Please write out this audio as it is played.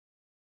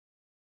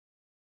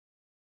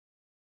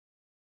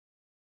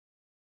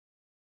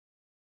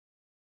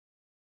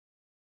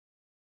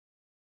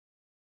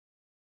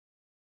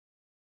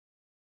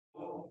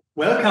So,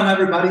 welcome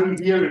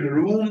everybody here in the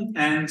room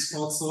and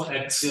also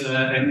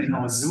in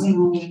our Zoom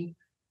room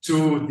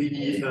to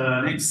the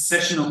next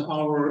session of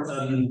our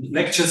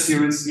lecture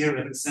series here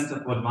at the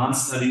Center for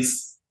Advanced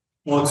Studies,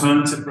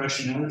 Alternative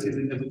Rationalities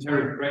and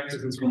Esoteric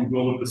Practices from a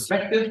Global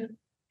Perspective.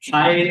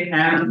 I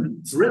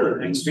am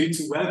thrilled actually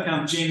to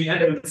welcome Jamie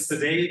Edmonds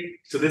today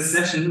to this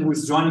session, who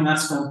is joining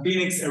us from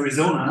Phoenix,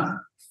 Arizona.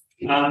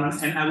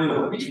 And I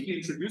will briefly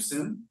introduce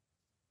him.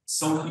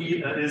 So he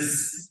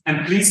is,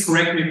 and please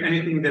correct me if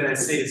anything that I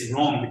say is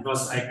wrong,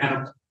 because I kind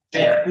of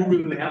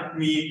Google helped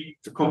me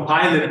to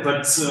compile it,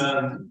 but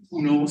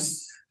who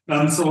knows?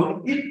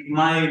 So if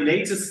my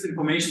latest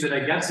information that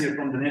I got here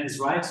from the net is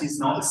right, he's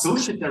now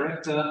Associate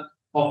Director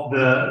of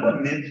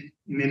the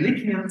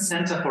Malikian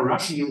Center for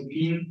Russian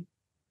European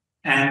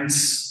and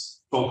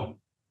not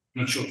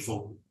sure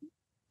for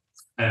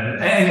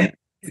and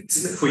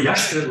it's for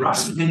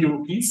Russian and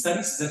European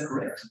studies, is that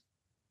correct?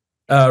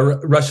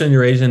 Russian,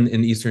 Eurasian,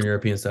 and Eastern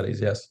European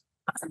studies, yes.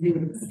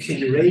 Okay,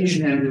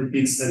 Eurasian and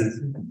European studies.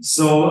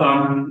 So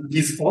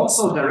he's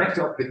also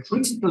director of the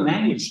Critical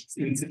Language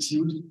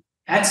Institute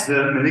at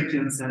the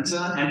Malikian Center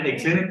and a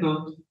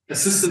clinical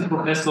assistant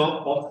professor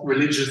of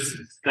religious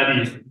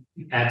studies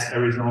at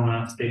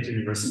Arizona State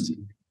University.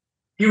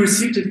 He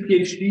received his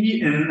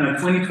PhD in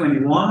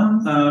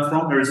 2021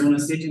 from Arizona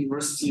State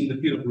University in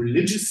the field of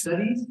religious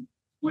studies,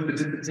 with a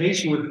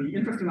dissertation with the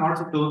interesting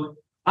article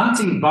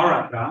Hunting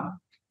Baraka,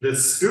 the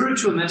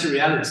Spiritual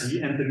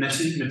Materiality and the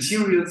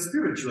Material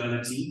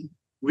Spirituality,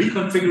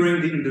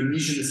 Reconfiguring the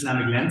Indonesian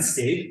Islamic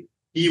Landscape.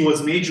 He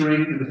was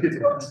majoring in the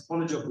field of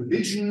anthropology of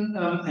religion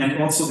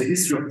and also the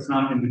history of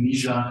Islam in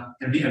Indonesia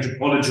and the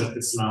anthropology of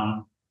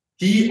Islam.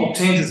 He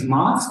obtained his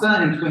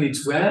master in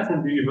 2012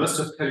 from the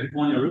University of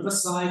California,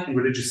 Riverside in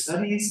religious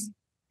studies,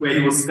 where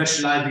he was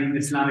specializing in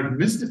Islamic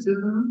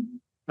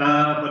mysticism,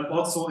 but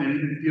also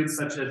in fields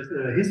such as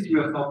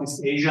history of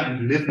Southeast Asia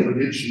and lived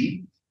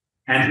religion.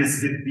 And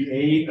his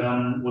BA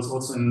was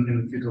also in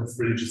the field of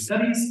religious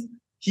studies.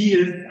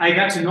 I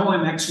got to know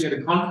him actually at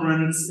a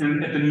conference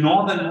at the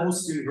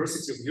northernmost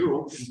University of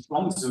Europe in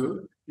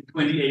Tromsø in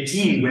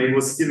 2018, where he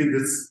was giving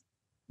this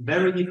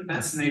very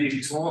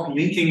fascinating talk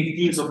linking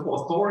themes of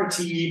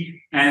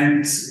authority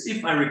and,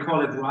 if I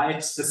recall it right,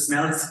 the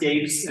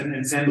smellscapes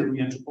and sensory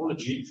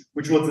anthropology,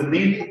 which was a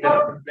link that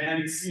I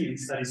rarely see in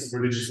studies of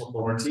religious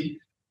authority.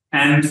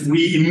 And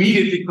we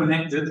immediately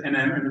connected, and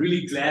I'm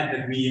really glad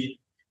that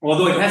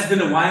although it has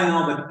been a while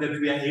now, that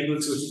we are able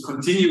to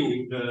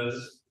continue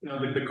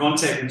the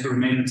contact and to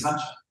remain in touch.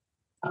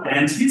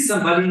 And he's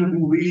somebody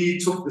who really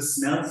took the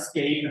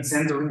smellscape and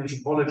sensory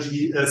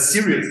anthropology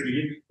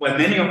seriously, while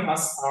many of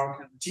us are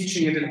kind of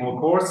teaching it in our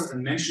courses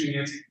and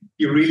mentioning it.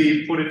 He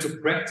really put it to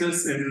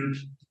practice, and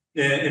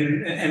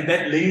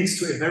that links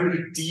to a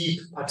very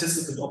deep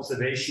participant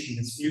observation in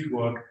his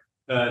fieldwork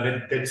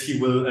that he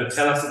will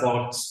tell us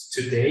about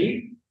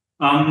today.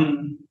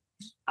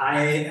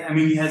 I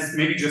mean, he has,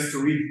 maybe just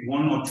to read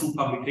one or two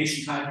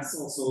publication titles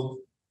also.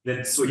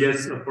 So he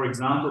has, for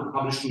example,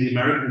 published in the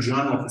American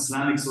Journal of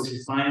Islamic Social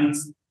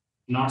Science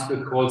an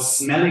article called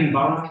Smelling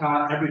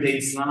Baraka, Everyday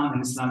Islam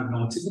and Islamic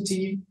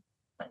Normativity,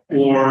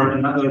 or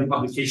another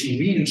publication,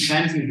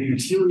 Re-Enchanting the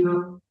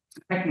Material,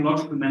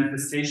 Technological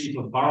Manifestations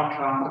of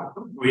Baraka.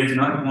 We had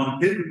another one,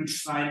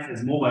 Pilgrimage Sites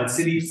as Mobile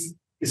Cities,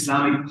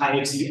 Islamic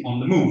Piety on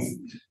the Move.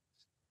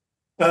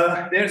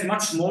 There's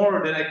much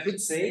more that I could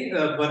say,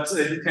 but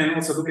you can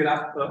also look it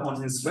up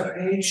on his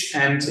webpage.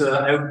 And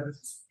I'm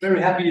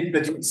very happy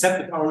that you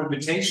accepted our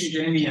invitation,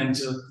 Jamie, and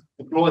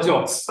the floor is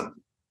yours.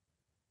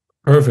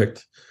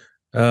 Perfect.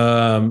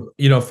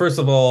 First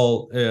of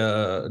all,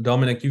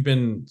 Dominic, you've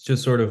been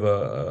just sort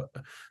of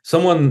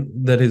someone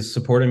that has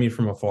supported me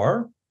from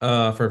afar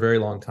for a very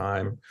long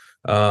time,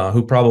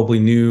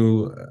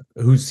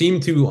 who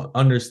seemed to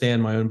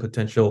understand my own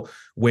potential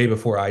way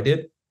before I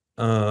did.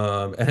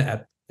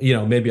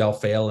 Maybe I'll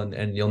fail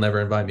and you'll never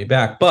invite me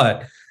back.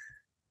 But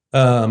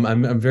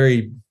I'm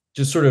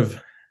just sort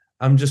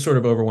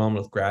of overwhelmed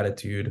with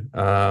gratitude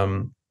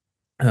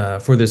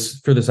for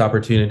this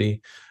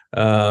opportunity.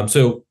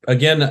 So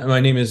again, my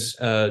name is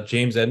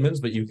James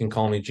Edmonds, but you can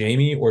call me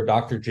Jamie or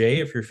Dr.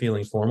 J if you're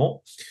feeling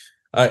formal.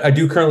 I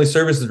do currently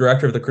serve as the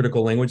director of the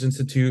Critical Language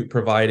Institute,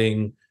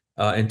 providing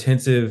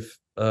intensive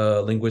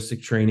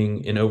linguistic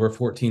training in over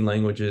 14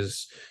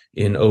 languages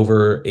in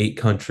over 8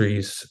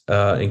 countries,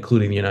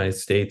 including the United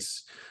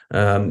States.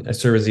 I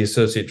serve as the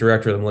Associate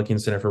Director of the Malikian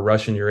Center for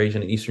Russian,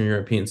 Eurasian, and Eastern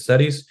European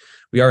Studies.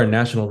 We are a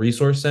national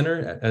resource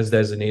center as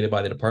designated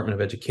by the Department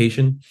of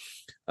Education,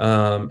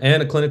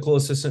 and a clinical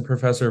assistant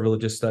professor of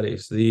religious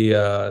studies.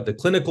 The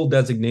clinical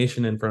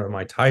designation in front of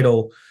my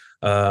title,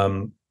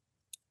 I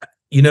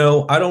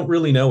don't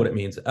really know what it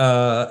means.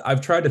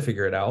 I've tried to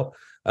figure it out.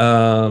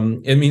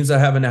 It means I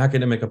have an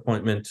academic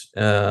appointment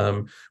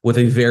with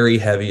a very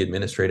heavy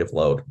administrative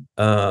load.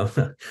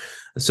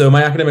 So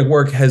my academic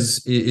work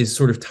is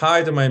sort of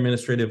tied to my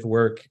administrative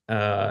work,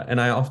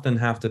 and I often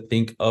have to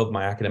think of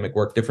my academic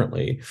work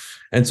differently.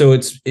 And so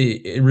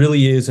it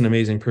really is an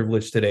amazing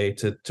privilege today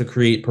to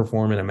create,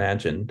 perform, and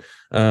imagine.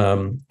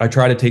 I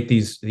try to take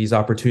these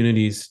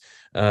opportunities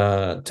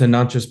to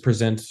not just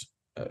present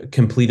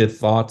completed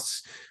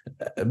thoughts,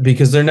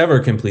 because they're never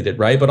completed,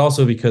 right? But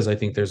also because I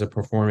think there's a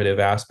performative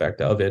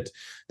aspect of it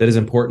that is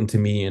important to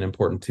me and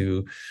important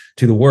to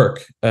the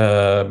work.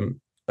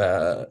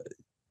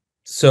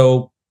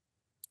 So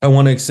I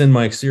want to extend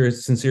my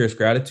sincerest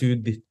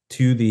gratitude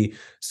to the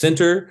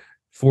Center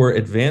for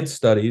Advanced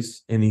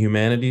Studies in the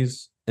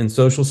Humanities and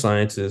Social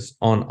Sciences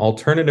on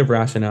Alternative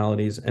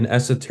Rationalities and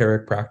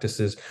Esoteric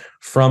Practices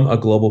from a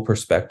Global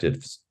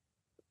Perspective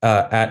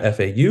at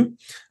FAU.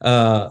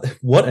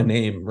 What a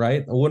name,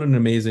 right? What an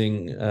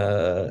amazing,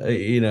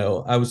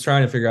 I was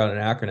trying to figure out an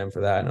acronym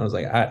for that, and I was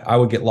like, I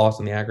would get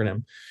lost in the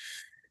acronym.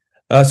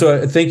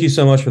 So thank you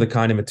so much for the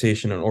kind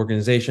invitation and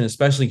organization,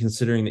 especially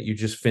considering that you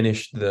just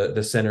finished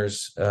the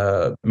center's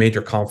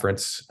major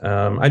conference.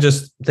 I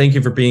just thank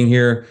you for being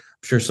here.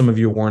 I'm sure some of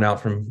you are worn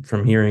out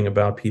from hearing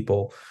about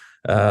people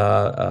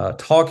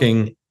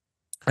talking.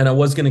 And I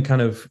was going to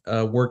kind of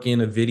work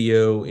in a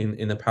video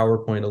in the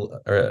PowerPoint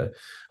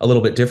a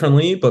little bit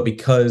differently, but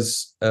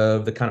because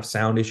of the kind of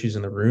sound issues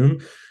in the room,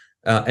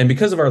 and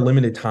because of our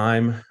limited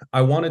time,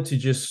 I wanted to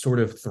just sort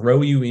of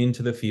throw you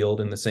into the field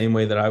in the same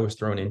way that I was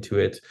thrown into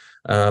it,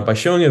 by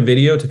showing a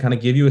video to kind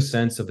of give you a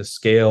sense of the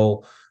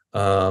scale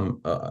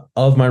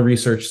of my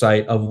research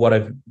site, of what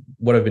I've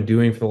been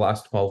doing for the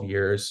last 12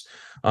 years.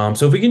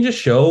 So if we can just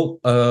show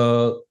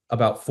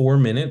about 4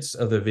 minutes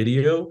of the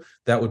video,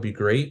 that would be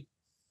great.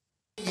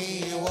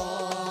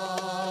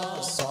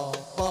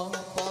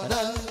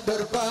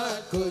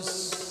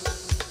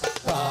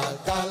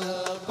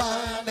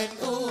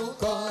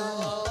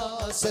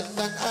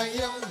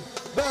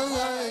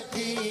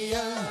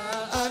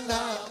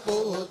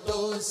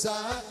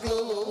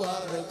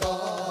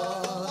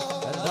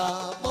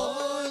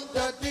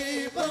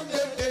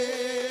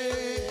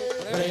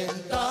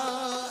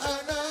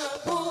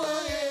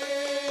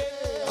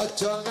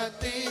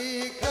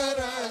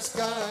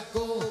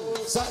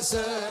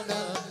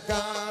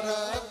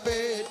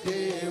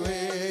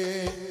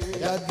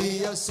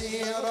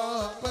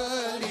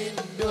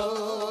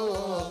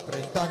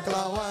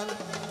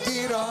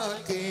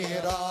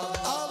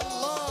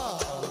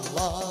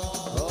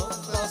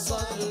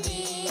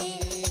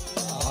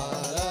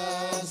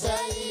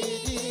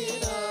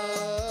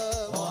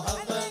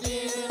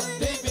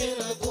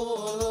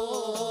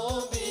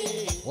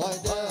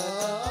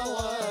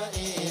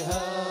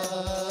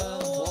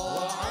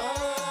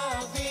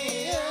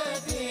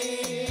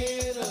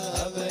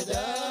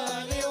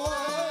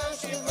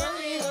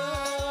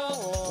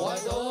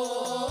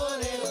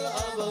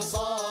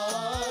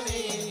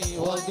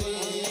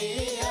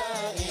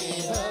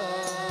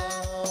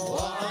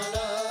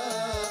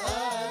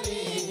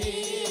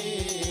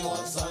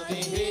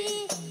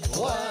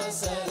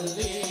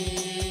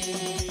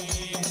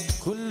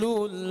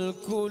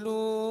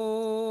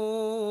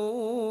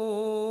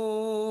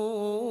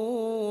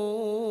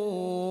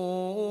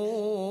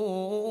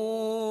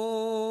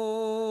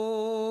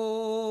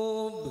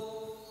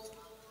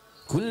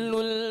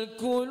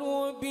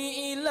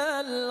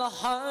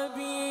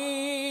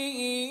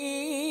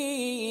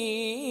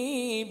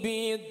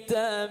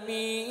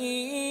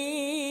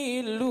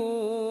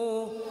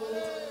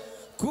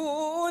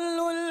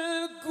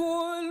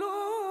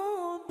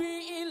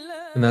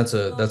 And that's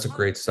a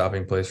great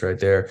stopping place right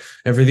there.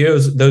 And for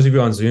those of you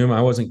on Zoom,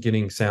 I wasn't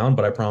getting sound,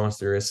 but I promise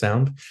there is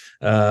sound.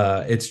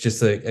 It's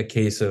just a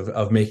case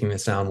of making the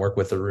sound work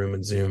with the room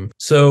and Zoom.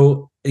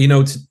 So,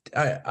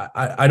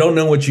 I don't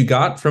know what you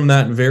got from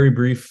that very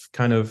brief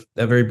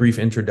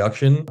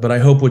introduction, but I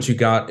hope what you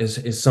got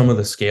is some of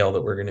the scale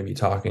that we're going to be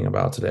talking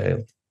about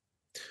today.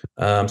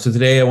 So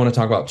today I want to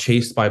talk about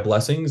chased by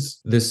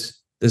blessings.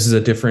 This is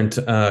a different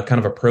kind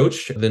of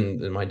approach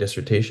than my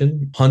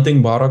dissertation.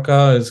 Hunting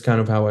baraka is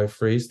kind of how I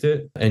phrased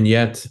it. And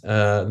yet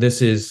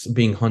this is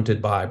being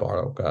hunted by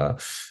baraka,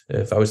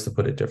 if I was to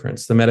put it different.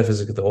 It's the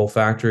metaphysics of the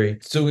olfactory.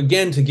 So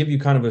again, to give you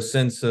kind of a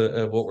sense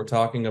of what we're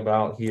talking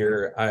about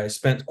here, I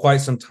spent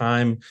quite some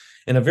time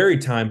in a very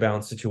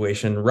time-bound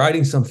situation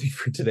writing something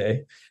for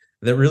today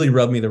that really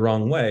rubbed me the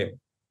wrong way.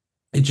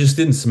 It just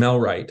didn't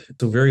smell right.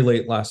 So very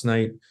late last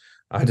night,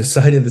 I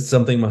decided that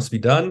something must be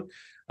done.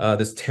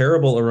 This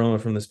terrible aroma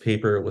from this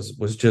paper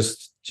was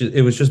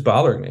just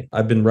bothering me.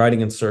 I've been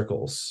writing in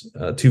circles.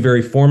 Two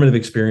very formative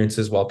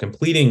experiences while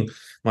completing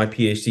my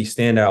PhD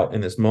stand out in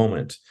this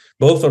moment.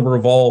 Both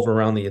revolve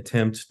around the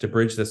attempt to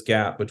bridge this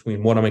gap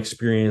between what I'm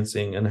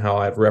experiencing and how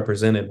I've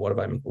represented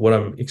what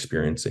I'm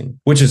experiencing,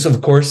 which is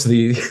of course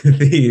the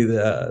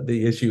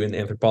issue in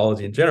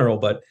anthropology in general.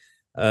 But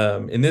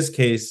in this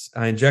case,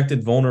 I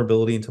injected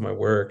vulnerability into my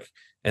work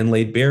and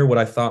laid bare what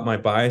I thought my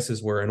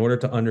biases were in order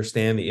to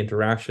understand the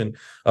interaction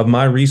of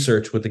my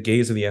research with the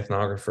gaze of the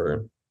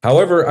ethnographer.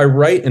 However, I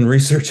write and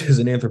research as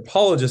an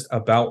anthropologist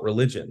about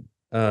religion.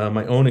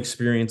 My own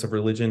experience of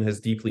religion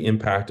has deeply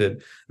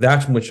impacted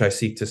that from which I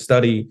seek to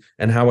study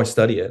and how I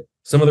study it.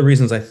 Some of the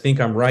reasons I think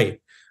I'm right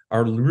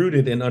are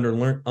rooted in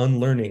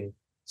unlearning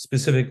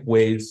specific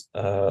ways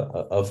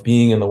of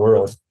being in the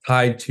world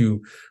tied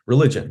to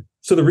religion.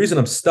 So the reason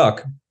I'm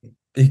stuck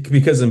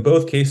because in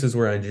both cases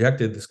where I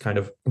injected this kind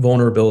of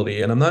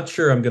vulnerability, and I'm not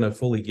sure I'm going to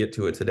fully get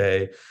to it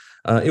today,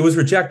 it was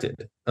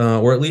rejected,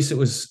 or at least it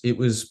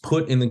was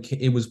put in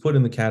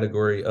the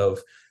category of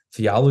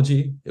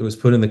theology. It was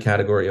put in the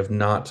category of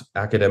not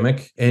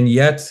academic. And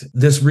yet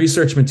this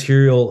research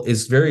material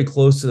is very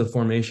close to the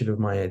formation of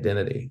my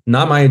identity.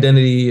 Not my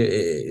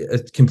identity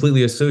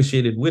completely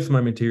associated with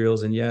my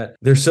materials, and yet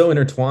they're so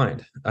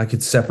intertwined. I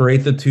could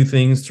separate the two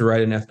things to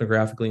write an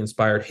ethnographically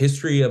inspired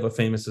history of a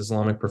famous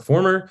Islamic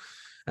performer.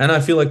 And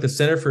I feel like the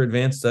Center for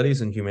Advanced Studies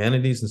in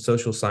Humanities and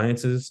Social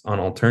Sciences on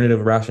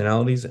Alternative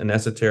Rationalities and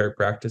Esoteric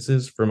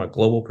Practices from a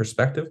Global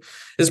Perspective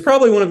is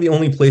probably one of the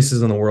only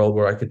places in the world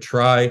where I could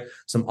try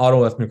some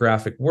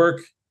autoethnographic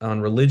work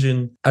on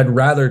religion. I'd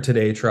rather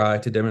today try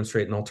to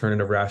demonstrate an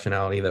alternative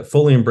rationality that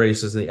fully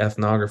embraces the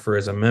ethnographer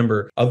as a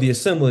member of the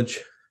assemblage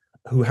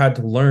who had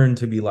to learn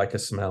to be like a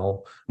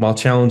smell while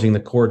challenging the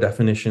core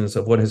definitions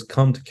of what has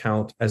come to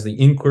count as the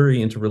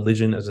inquiry into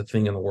religion as a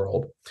thing in the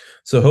world.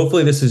 So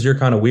hopefully this is your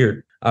kind of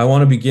weird. I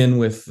want to begin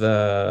with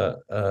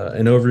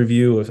an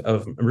overview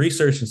of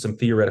research and some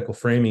theoretical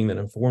framing that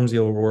informs the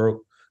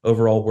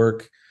overall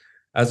work.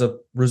 As a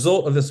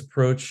result of this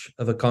approach,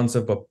 the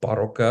concept of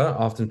baraka,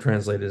 often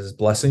translated as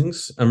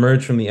blessings,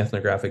 emerged from the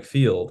ethnographic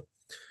field.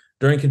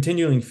 During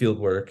continuing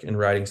fieldwork and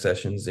writing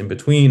sessions in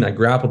between, I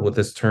grappled with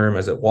this term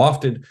as it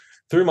wafted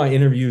through my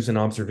interviews and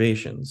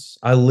observations.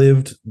 I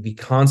lived the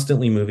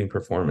constantly moving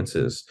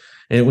performances,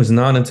 and it was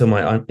not until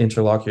my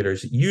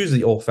interlocutors used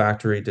the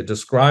olfactory to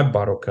describe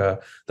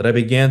baraka that I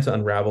began to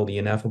unravel the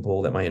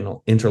ineffable that my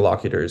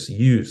interlocutors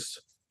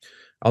used.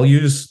 I'll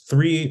use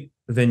 3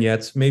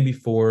 vignettes, maybe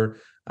 4.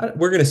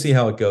 We're going to see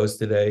how it goes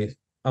today.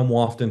 I'm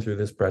wafting through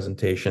this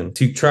presentation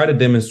to try to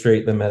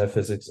demonstrate the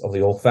metaphysics of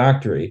the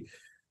olfactory.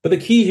 But the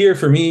key here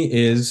for me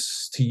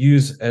is to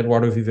use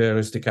Eduardo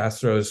Viveros de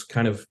Castro's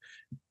kind of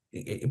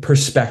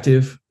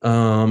perspective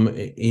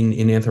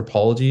in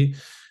anthropology.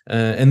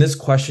 And this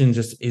question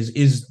just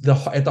is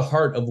at the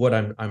heart of what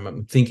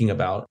I'm thinking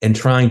about and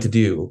trying to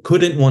do.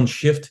 Couldn't one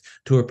shift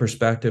to a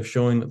perspective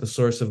showing that the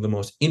source of the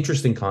most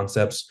interesting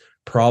concepts,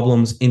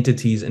 problems,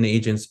 entities, and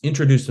agents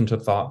introduced into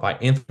thought by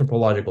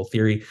anthropological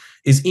theory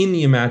is in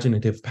the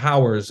imaginative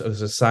powers of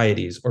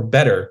societies, or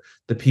better,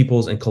 the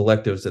peoples and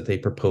collectives that they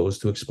propose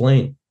to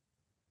explain?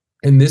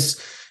 And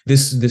this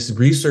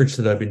research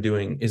that I've been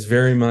doing is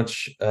very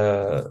much,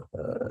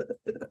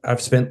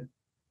 I've spent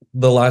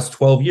the last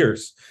 12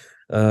 years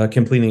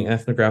completing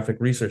ethnographic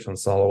research on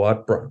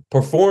salawat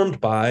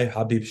performed by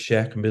Habib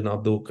Syech bin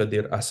Abdul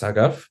Qadir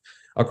Assegaf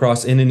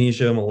across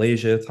Indonesia,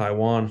 Malaysia,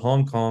 Taiwan,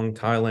 Hong Kong,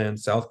 Thailand,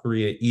 South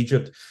Korea,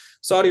 Egypt,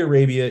 Saudi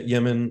Arabia,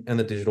 Yemen, and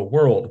the digital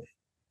world.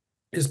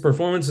 His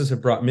performances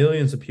have brought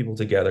millions of people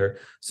together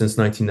since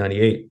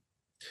 1998.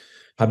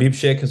 Habib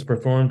Syech has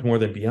performed more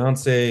than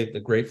Beyonce, the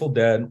Grateful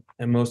Dead,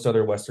 and most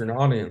other Western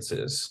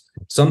audiences.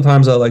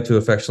 Sometimes I like to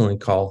affectionately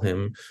call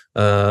him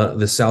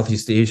the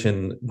Southeast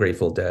Asian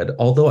Grateful Dead,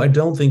 although I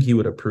don't think he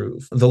would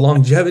approve. The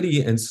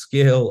longevity and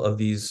scale of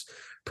these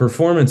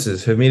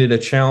performances have made it a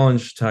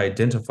challenge to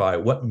identify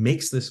what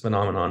makes this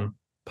phenomenon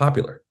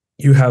popular.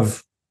 You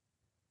have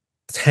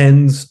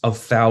tens of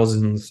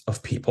thousands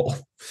of people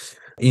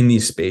in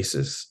these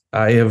spaces.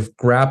 I have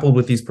grappled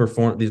with these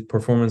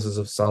performances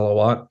of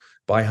salawat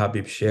by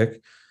Habib Syech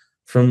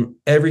from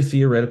every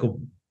theoretical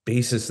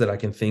basis that I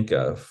can think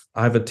of.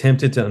 I've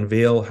attempted to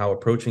unveil how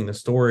approaching the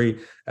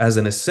story as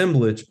an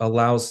assemblage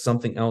allows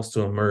something else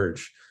to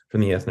emerge from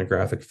the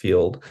ethnographic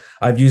field.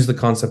 I've used the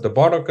concept of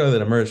baraka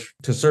that emerged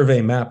to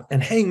survey, map,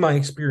 and hang my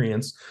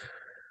experience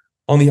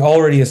on the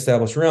already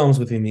established realms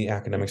within the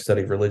academic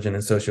study of religion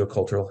and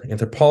socio-cultural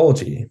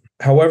anthropology.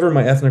 However,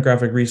 my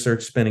ethnographic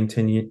research spanning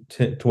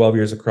 12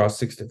 years across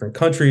 6 different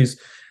countries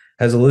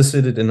has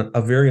elicited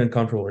a very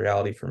uncomfortable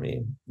reality for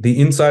me. The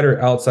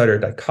insider-outsider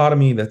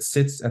dichotomy that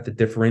sits at the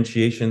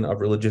differentiation of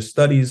religious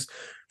studies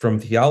from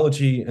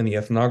theology, and the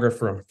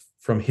ethnographer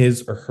from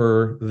his or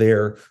her,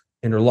 their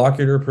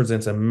interlocutor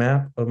presents a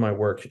map of my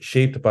work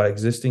shaped by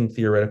existing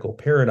theoretical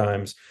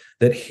paradigms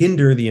that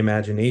hinder the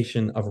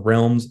imagination of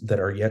realms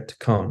that are yet to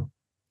come.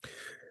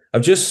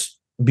 I've just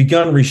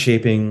begun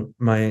reshaping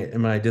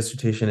my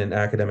dissertation and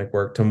academic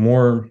work to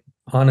more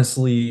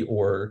honestly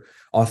or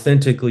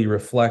authentically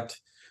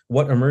reflect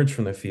what emerged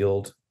from the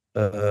field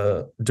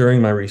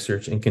during my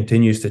research and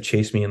continues to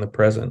chase me in the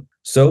present.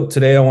 So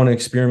today I want to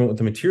experiment with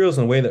the materials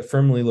in a way that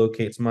firmly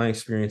locates my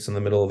experience in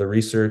the middle of the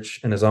research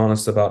and is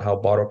honest about how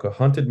baraka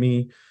hunted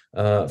me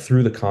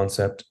through the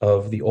concept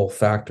of the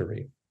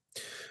olfactory.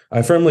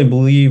 I firmly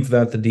believe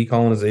that the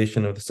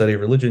decolonization of the study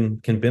of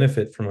religion can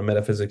benefit from a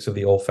metaphysics of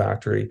the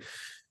olfactory,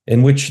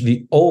 in which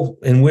the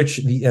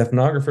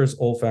ethnographer's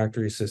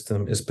olfactory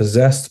system is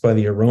possessed by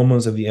the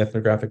aromas of the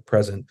ethnographic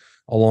present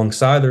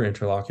alongside their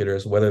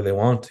interlocutors, whether they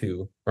want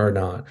to or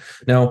not.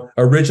 Now,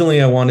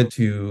 originally I wanted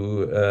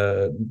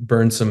to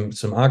burn some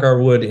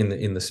agarwood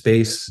in the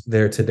space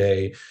there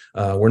today.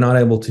 We're not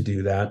able to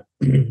do that.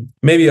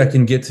 Maybe I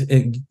can get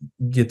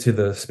to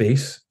the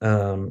space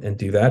and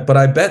do that, but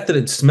I bet that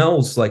it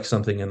smells like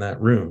something in that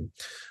room.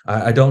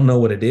 I don't know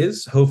what it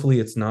is. Hopefully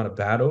it's not a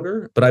bad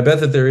odor, but I bet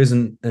that there is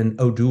an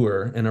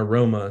odor, an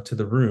aroma to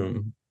the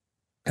room,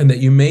 and that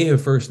you may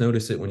have first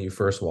noticed it when you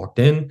first walked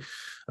in.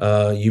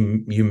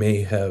 You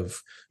may have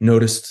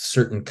noticed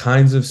certain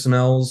kinds of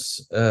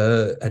smells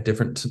at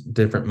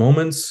different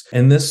moments,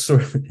 and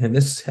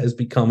this has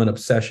become an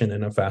obsession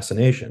and a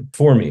fascination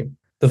for me.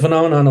 The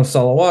phenomenon of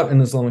salawat in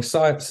Islamic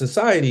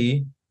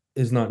society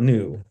is not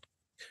new.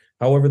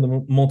 However, the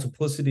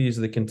multiplicities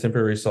the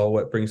contemporary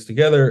salawat brings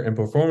together and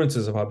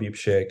performances of Habib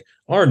Syech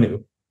are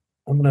new.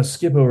 I'm going to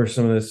skip over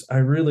some of this. I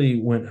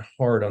really went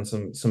hard on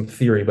some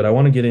theory, but I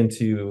want to get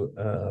into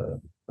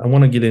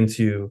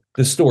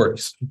the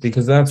stories,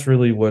 because that's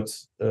really what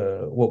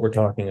we're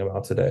talking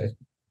about today.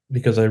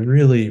 Because I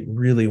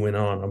really went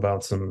on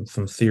about some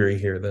theory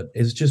here that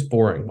is just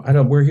boring.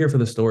 We're here for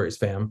the stories,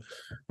 fam.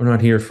 We're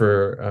not here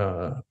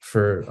for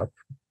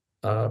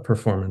a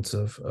performance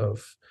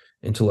of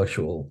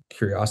intellectual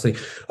curiosity.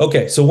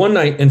 Okay, so one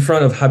night in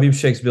front of Habib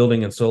Syech's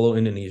building in Solo,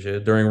 Indonesia,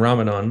 during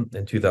Ramadan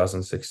in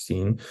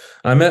 2016,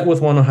 I met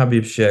with one of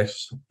Habib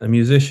Syech's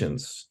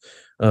musicians,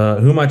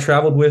 whom I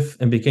traveled with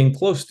and became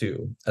close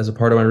to. As a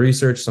part of my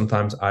research,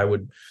 sometimes I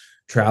would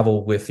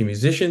travel with the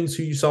musicians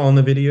who you saw in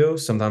the video.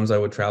 Sometimes I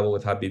would travel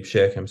with Habib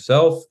Syech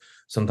himself.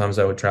 Sometimes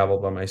I would travel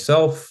by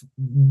myself,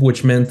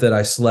 which meant that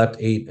I slept,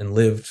 ate, and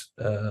lived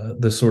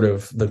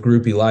the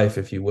groupie life,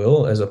 if you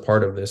will, as a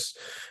part of this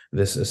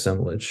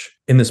assemblage.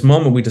 In this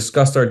moment, we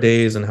discussed our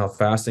days and how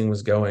fasting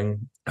was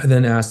going. I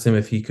then asked him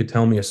if he could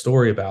tell me a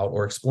story about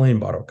or explain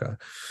baraka.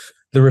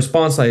 The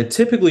response I had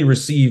typically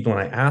received when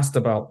I asked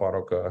about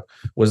baraka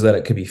was that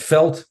it could be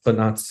felt but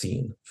not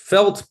seen,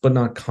 felt but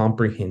not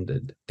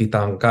comprehended,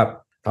 ditangkap.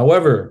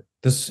 However,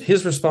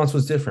 his response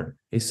was different.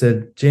 He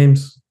said,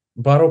 James,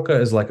 baraka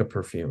is like a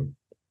perfume.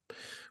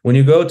 When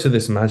you go to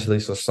this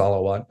majlis or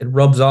salawat, it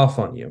rubs off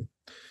on you.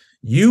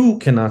 You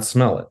cannot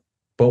smell it,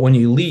 but when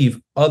you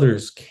leave,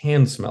 others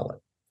can smell it.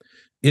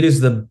 It is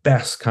the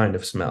best kind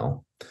of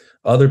smell.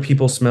 Other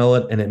people smell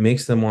it, and it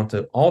makes them want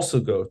to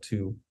also go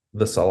to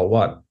the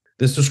salawat.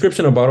 This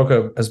description of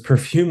baraka as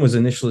perfume was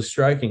initially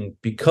striking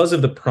because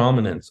of the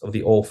prominence of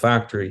the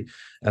olfactory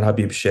at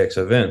Habib Syech's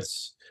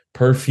events.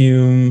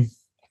 Perfume,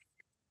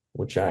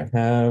 which I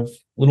have,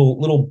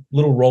 little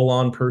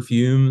roll-on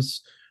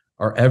perfumes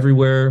are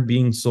everywhere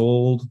being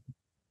sold.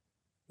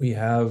 We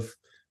have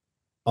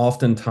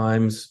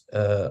oftentimes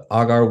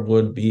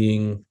agarwood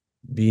being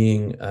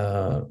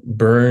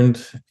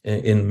burned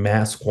in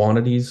mass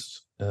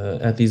quantities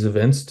at these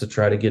events to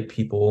try to get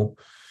people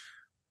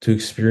to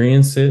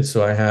experience it.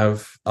 So I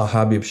have a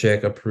Habib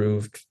Syech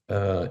approved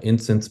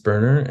incense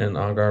burner and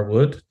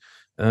agarwood.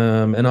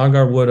 And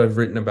agarwood I've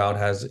written about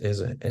has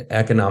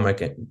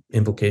economic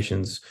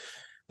implications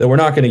that we're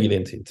not going to get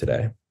into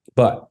today.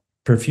 But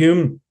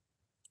perfume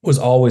was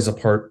always a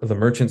part of the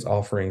merchants'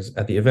 offerings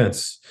at the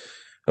events.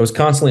 I was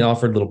constantly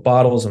offered little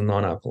bottles of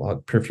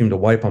non-alcoholic perfume to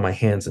wipe on my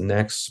hands and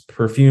necks.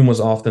 Perfume was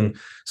often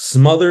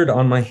smothered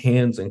on my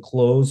hands and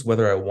clothes,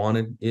 whether I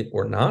wanted it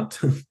or not.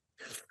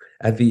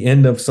 At the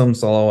end of some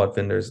salawat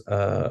vendors,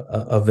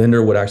 a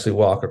vendor would actually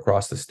walk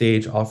across the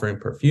stage offering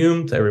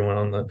perfume to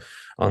everyone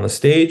on the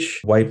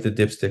stage, wipe the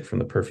dipstick from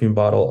the perfume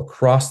bottle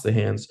across the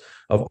hands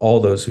of all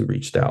those who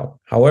reached out.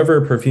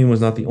 However, perfume was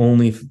not the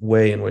only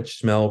way in which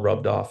smell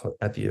rubbed off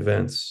at the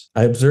events.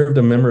 I observed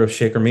a member of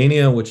Shaker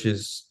Mania, which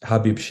is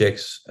Habib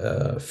Syech's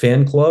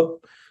fan club,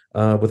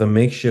 with a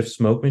makeshift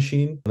smoke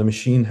machine. The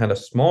machine had a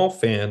small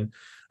fan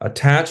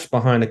attached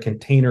behind a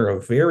container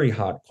of very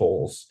hot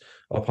coals,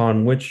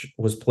 upon which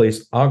was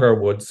placed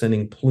agarwood,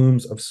 sending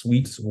plumes of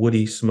sweet,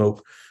 woody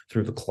smoke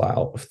through the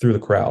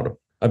crowd.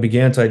 I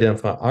began to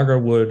identify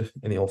agarwood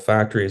and the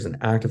olfactory as an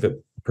active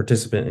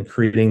participant in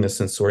creating the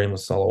sensorium of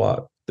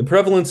salawat. The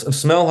prevalence of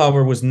smell,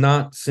 however, was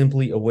not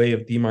simply a way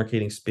of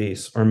demarcating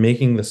space or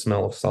making the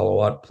smell of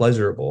salawat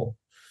pleasurable.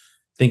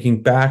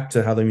 Thinking back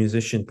to how the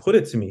musician put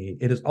it to me,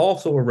 it is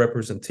also a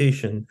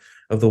representation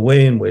of the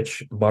way in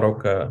which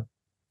baraka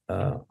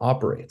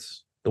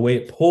operates, the way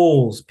it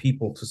pulls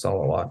people to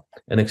salawat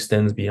and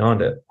extends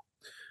beyond it.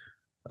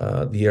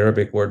 The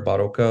Arabic word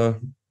baraka,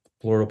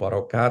 plural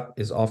barakat,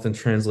 is often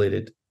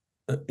translated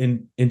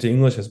into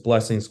English as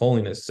blessings,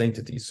 holiness,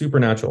 sanctity,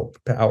 supernatural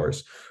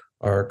powers,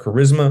 or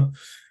charisma.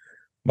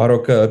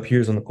 Baraka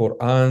appears in the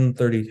Quran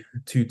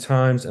 32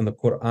 times, and the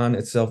Quran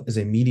itself is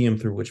a medium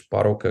through which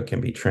baraka can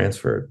be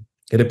transferred.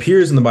 It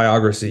appears in the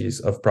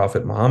biographies of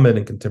Prophet Muhammad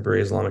and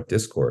contemporary Islamic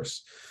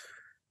discourse.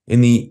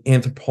 In the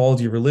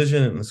anthropology of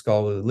religion and the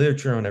scholarly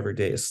literature on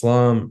everyday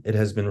Islam, it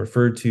has been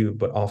referred to,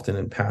 but often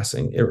in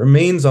passing. It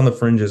remains on the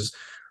fringes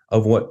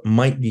of what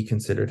might be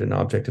considered an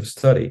object of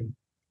study.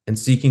 In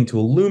seeking to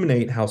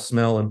illuminate how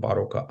smell and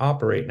baraka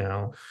operate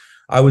now,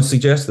 I would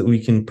suggest that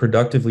we can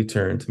productively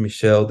turn to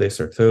Michel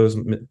Desserteau's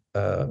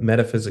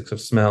Metaphysics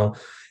of Smell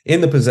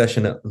in the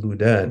possession of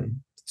Loudun.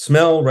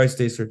 Smell, writes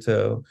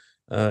Desserteau,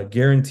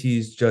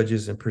 guarantees,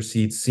 judges, and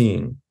precedes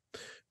seeing.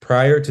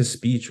 Prior to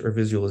speech or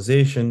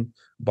visualization,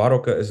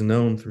 baraka is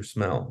known through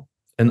smell.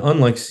 And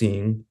unlike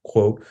seeing,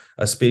 quote,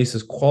 a space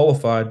is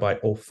qualified by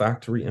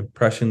olfactory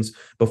impressions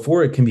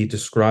before it can be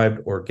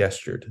described or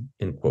gestured,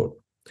 end quote.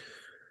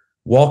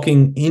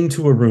 Walking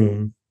into a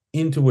room,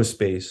 into a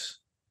space,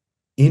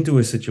 into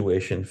a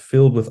situation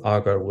filled with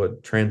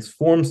agarwood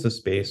transforms the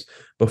space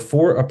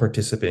before a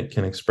participant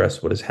can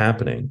express what is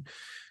happening.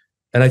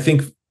 And I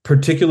think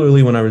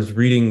particularly when I was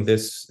reading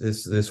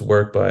this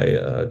work by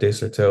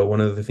Desserteau,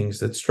 one of the things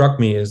that struck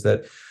me is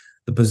that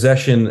the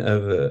possession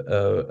of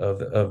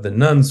the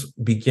nuns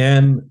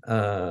began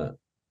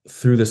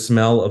through the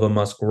smell of a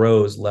musk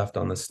rose left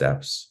on the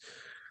steps,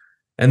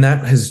 and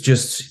that has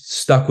just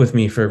stuck with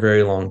me for a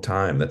very long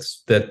time.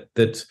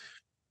 That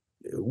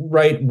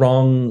right,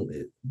 wrong,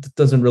 it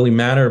doesn't really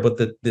matter, but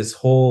that this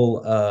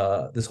whole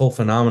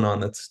phenomenon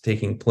that's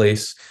taking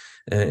place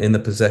in the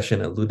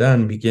possession at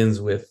Loudun begins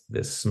with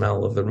this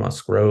smell of the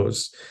musk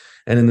rose.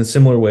 And in the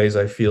similar ways,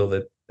 I feel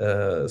that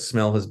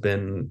smell has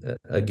been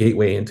a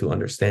gateway into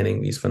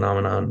understanding these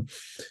phenomenon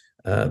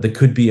that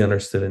could be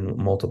understood in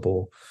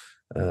multiple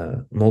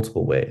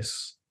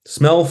ways.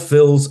 Smell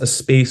fills a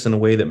space in a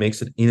way that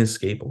makes it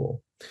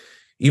inescapable.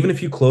 Even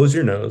if you close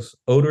your nose,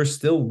 odors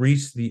still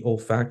reach the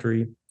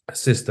olfactory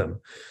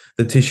system,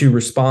 the tissue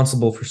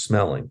responsible for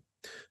smelling,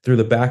 through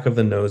the back of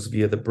the nose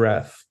via the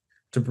breath.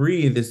 To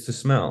breathe is to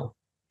smell.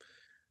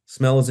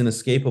 Smell is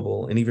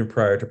inescapable, and even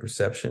prior to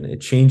perception, it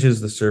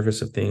changes the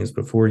surface of things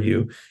before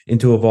you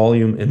into a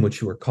volume in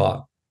which you are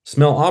caught.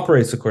 Smell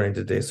operates, according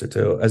to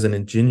Desserteau, as an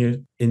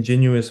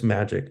ingenious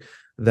magic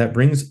that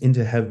brings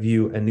into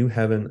view a new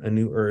heaven, a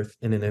new earth,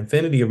 and an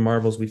infinity of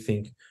marvels we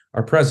think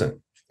are present.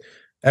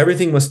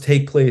 Everything must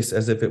take place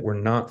as if it were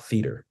not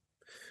theater.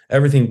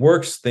 Everything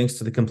works thanks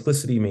to the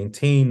complicity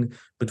maintained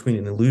between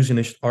an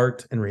illusionist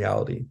art and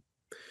reality.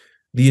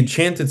 The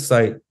enchanted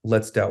sight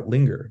lets doubt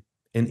linger,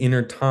 and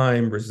inner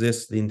time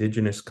resists the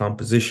indigenous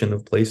composition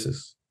of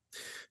places.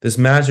 This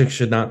magic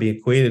should not be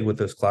equated with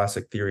those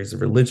classic theories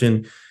of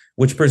religion,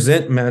 which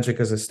present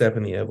magic as a step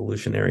in the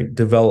evolutionary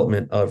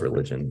development of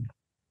religion.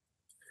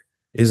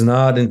 It is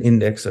not an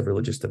index of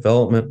religious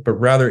development, but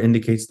rather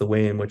indicates the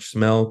way in which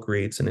smell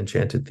creates an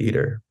enchanted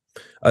theater.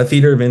 A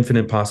theater of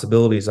infinite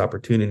possibilities,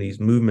 opportunities,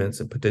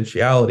 movements, and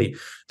potentiality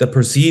that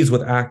proceeds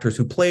with actors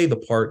who play the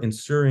part,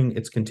 ensuring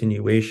its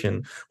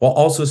continuation, while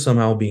also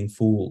somehow being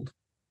fooled.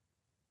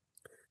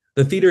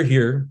 The theater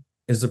here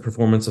is the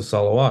performance of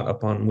salawat,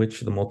 upon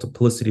which the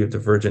multiplicity of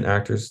divergent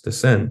actors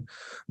descend.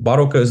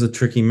 Baraka is the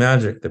tricky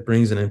magic that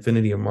brings an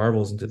infinity of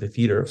marvels into the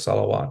theater of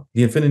salawat.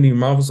 The infinity of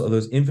marvels are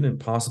those infinite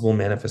possible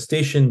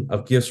manifestation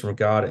of gifts from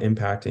God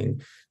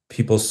impacting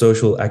people's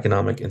social,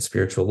 economic, and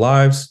spiritual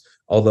lives.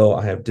 Although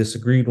I have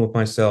disagreed with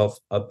myself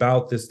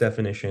about this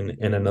definition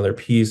in another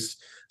piece.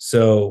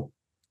 So,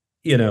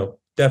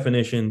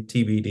 definition,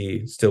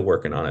 TBD, still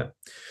working on it.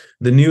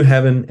 The new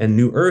heaven and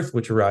new earth,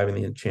 which arrive in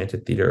the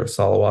enchanted theater of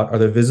salawat, are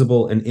the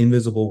visible and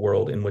invisible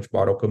world in which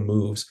baraka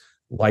moves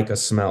like a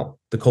smell.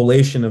 The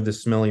collation of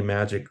this smelly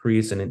magic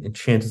creates an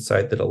enchanted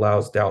sight that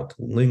allows doubt to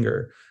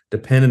linger,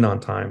 dependent on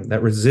time,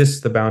 that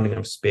resists the bounding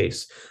of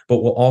space, but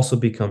will also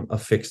become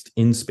affixed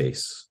in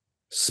space.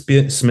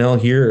 Smell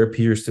here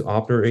appears to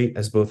operate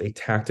as both a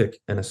tactic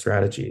and a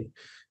strategy.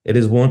 It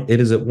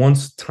is at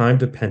once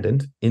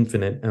time-dependent,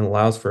 infinite, and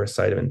allows for a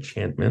sight of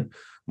enchantment,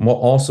 while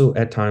also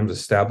at times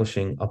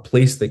establishing a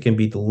place that can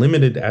be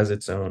delimited as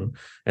its own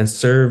and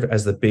serve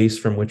as the base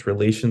from which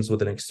relations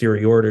with an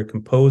exteriority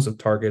composed of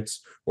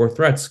targets or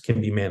threats can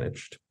be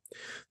managed.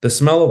 The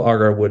smell of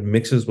agarwood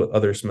mixes with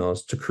other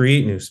smells to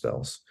create new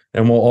spells,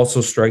 and will also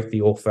strike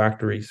the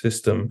olfactory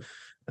system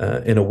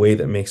in a way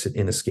that makes it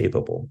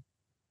inescapable.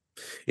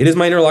 It is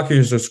my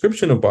interlocutor's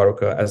description of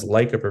baraka as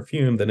like a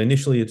perfume that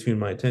initially attuned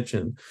my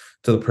attention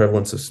to the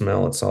prevalence of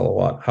smell at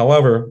salawat.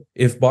 However,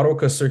 if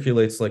baraka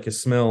circulates like a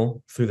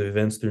smell through the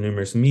events through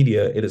numerous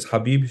media, it is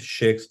Habib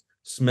Syech's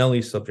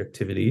smelly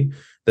subjectivity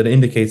that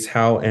indicates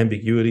how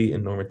ambiguity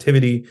and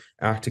normativity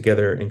act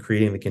together in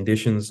creating the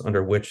conditions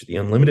under which the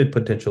unlimited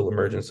potential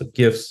emergence of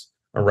gifts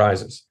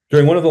arises.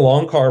 During one of the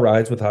long car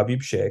rides with Habib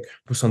Syech,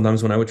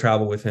 sometimes when I would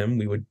travel with him,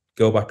 we would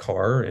go by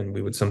car, and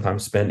we would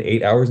sometimes spend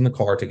 8 hours in the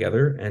car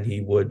together, and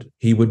he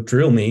would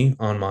drill me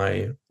on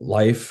my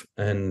life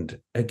and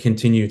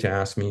continue to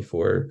ask me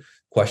for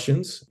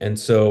questions. And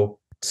so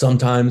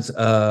sometimes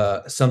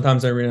I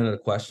ran out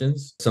of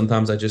questions.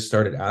 Sometimes I just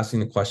started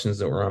asking the questions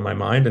that were on my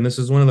mind. And this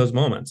is one of those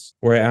moments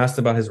where I asked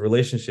about his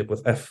relationship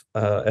with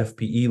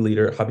FPE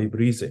leader Habib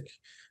Syech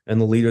and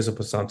the leaders of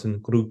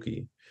Pesantren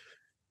Krui.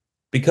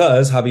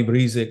 Because Habib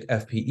Syech,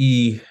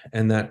 FPE,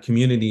 and that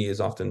community is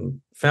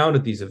often found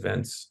at these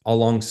events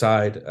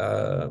alongside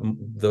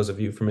those of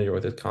you familiar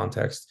with the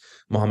context,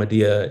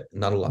 Muhammadiyah,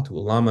 Nahdlatul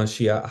Ulama,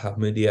 Shia,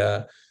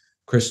 Ahmadiyya,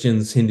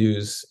 Christians,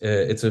 Hindus.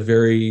 It's a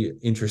very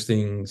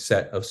interesting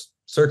set of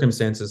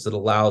circumstances that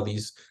allow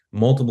these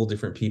multiple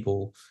different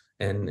people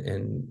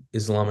and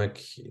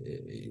Islamic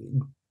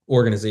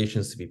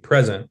organizations to be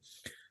present.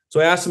 So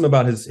I asked him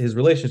about his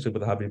relationship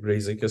with Habib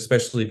Syech,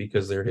 especially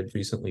because there had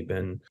recently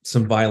been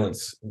some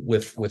violence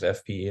with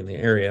FP in the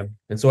area.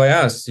 And so I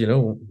asked,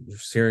 you're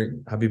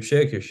sharing Habib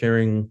Syech,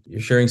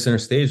 you're sharing center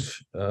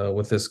stage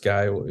with this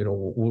guy.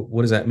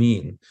 What does that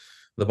mean?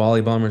 The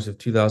Bali bombers of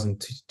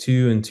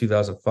 2002 and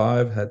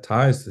 2005 had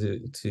ties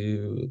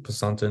to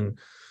Pesantren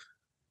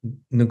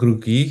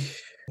Negruki.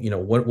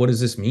 What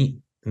does this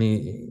mean?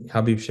 And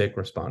Habib Syech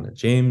responded,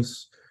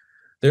 James,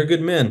 they're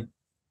good men.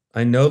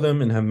 I know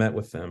them and have met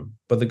with them,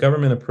 but the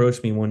government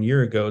approached me 1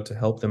 year ago to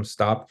help them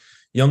stop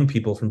young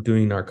people from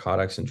doing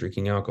narcotics and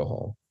drinking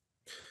alcohol.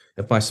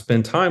 If I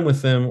spend time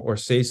with them or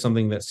say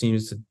something that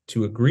seems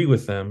to agree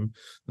with them,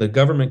 the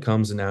government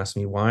comes and asks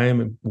me why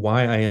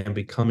I am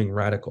becoming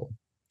radical.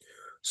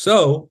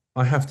 So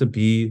I have to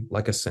be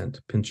like a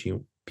scent,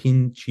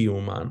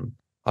 pinciuman.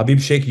 Habib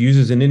Syech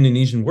uses an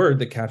Indonesian word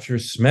that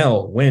captures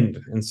smell, wind,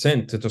 and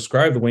scent to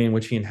describe the way in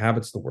which he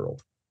inhabits the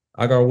world.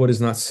 Agarwood is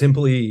not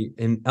simply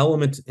an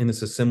element in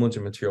this assemblage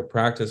of material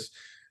practice,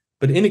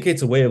 but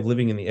indicates a way of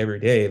living in the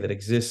everyday that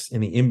exists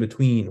in the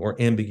in-between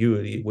or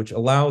ambiguity, which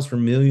allows for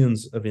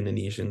millions of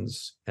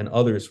Indonesians and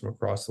others from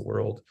across the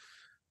world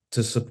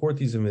to support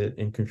these events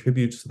and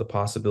contributes to the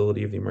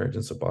possibility of the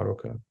emergence of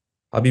baraka.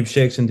 Habib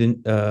Syekh's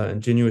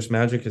ingenuous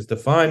magic is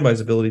defined by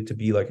his ability to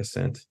be like a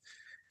scent.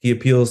 He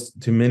appeals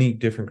to many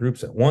different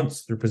groups at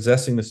once through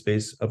possessing the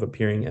space of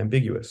appearing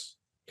ambiguous.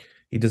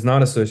 He does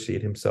not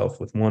associate himself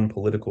with one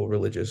political,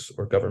 religious,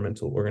 or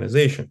governmental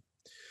organization.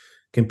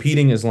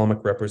 Competing Islamic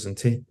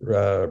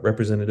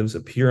representatives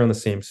appear on the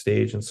same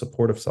stage in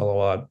support of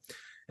salawat,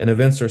 and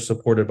events are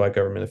supported by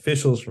government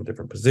officials from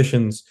different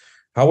positions.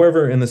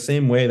 However, in the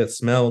same way that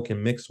smell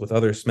can mix with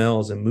other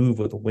smells and move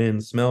with the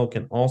wind, smell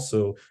can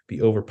also be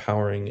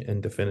overpowering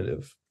and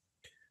definitive.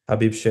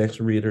 Habib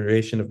Syekh's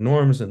reiteration of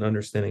norms and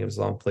understanding of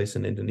Islam's place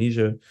in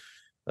Indonesia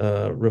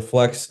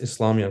reflects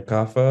Islamic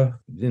kafa.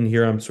 In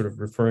here, I'm sort of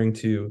referring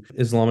to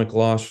Islamic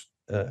law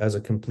as a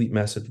complete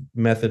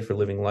method for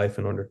living life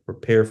in order to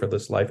prepare for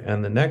this life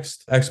and the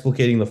next,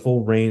 explicating the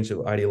full range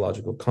of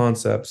ideological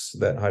concepts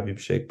that Habib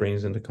Syech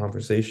brings into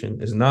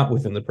conversation is not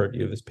within the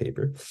purview of this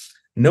paper,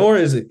 nor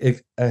is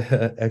it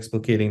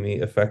explicating the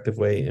effective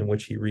way in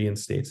which he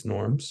reinstates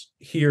norms.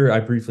 Here,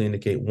 I briefly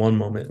indicate one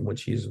moment in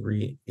which he's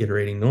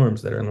reiterating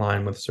norms that are in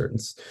line with certain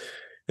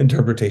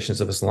interpretations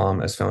of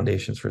Islam as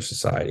foundations for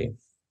society.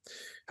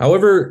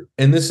 However,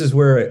 and this is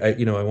where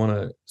I want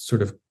to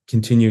sort of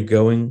continue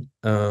going,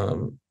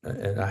 and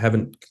I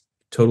haven't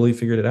totally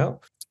figured it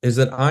out, is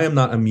that I am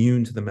not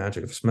immune to the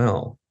magic of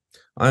smell.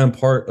 I am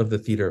part of the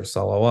theater of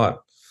salawat.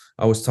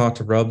 I was taught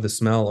to rub the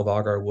smell of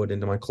agarwood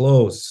into my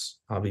clothes.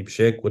 Habib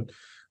Syech would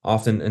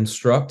often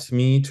instruct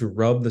me to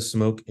rub the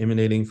smoke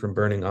emanating from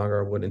burning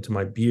agarwood into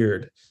my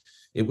beard.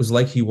 It was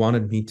like he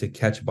wanted me to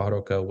catch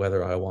baraka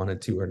whether I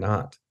wanted to or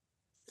not.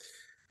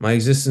 My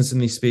existence in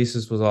these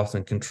spaces was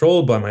often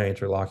controlled by my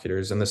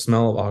interlocutors, and the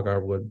smell of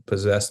agarwood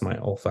possessed my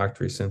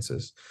olfactory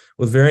senses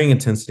with varying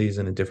intensities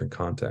and in different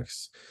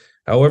contexts.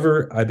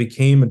 However, I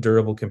became a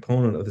durable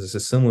component of this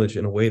assemblage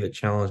in a way that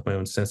challenged my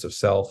own sense of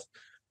self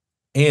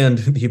and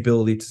the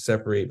ability to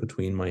separate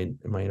between my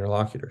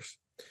interlocutors.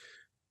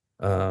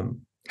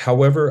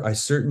 However, I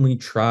certainly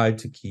tried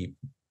to keep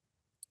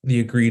the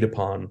agreed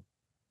upon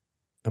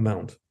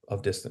amount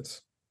of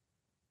distance.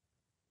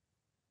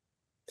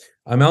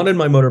 I mounted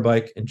my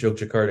motorbike in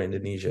Yogyakarta,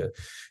 Indonesia,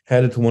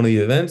 headed to one of the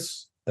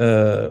events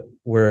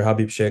where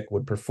Habib Syech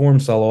would perform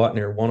salawat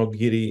near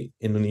Wonogiri,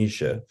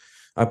 Indonesia.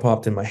 I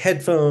popped in my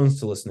headphones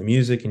to listen to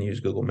music and use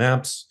Google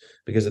Maps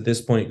because at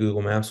this point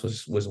Google Maps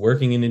was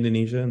working in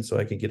Indonesia, and so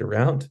I could get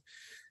around.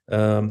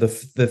 The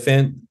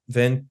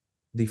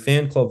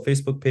fan club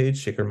Facebook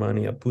page,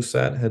 Shekarmania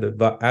Pusat, had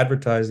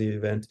advertised the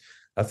event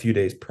a few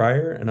days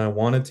prior, and I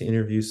wanted to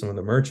interview some of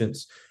the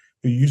merchants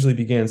who usually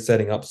began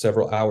setting up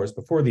several hours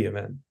before the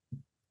event.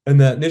 In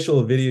that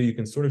initial video, you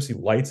can sort of see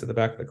lights at the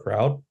back of the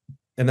crowd,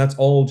 and that's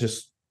all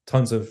just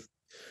tons of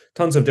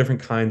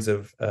different kinds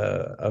of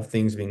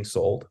things being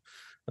sold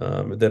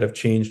that have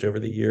changed over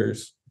the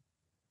years.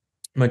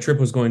 My trip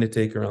was going to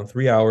take around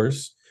 3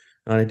 hours,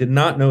 and I did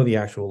not know the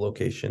actual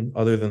location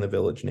other than the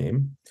village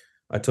name.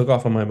 I took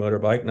off on my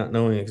motorbike, not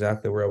knowing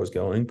exactly where I was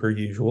going, per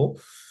usual.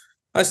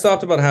 I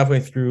stopped about halfway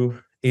through,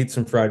 ate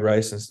some fried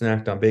rice, and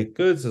snacked on baked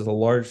goods as a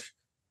large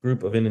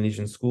group of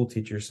Indonesian school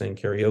teachers sang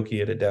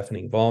karaoke at a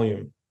deafening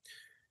volume.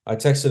 I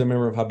texted a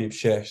member of Habib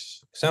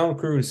Syekh's sound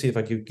crew to see if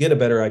I could get a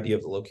better idea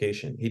of the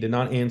location. He did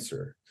not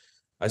answer.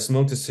 I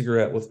smoked a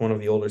cigarette with one of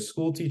the older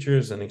school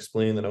teachers and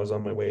explained that I was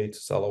on my way to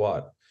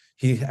salawat.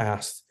 He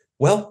asked,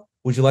 "Well,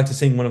 would you like to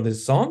sing one of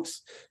his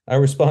songs?" I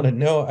responded,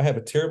 "No, I have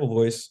a terrible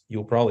voice.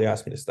 You'll probably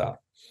ask me to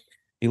stop."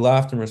 He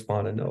laughed and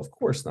responded, "No, of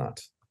course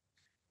not."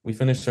 We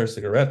finished our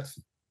cigarette,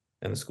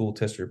 and the school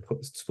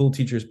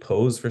teachers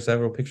posed for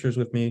several pictures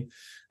with me,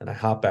 and I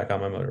hopped back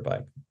on my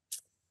motorbike.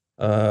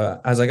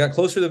 As I got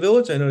closer to the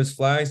village, I noticed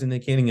flags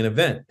indicating an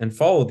event and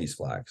followed these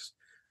flags.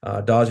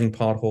 dodging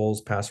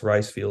potholes, past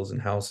rice fields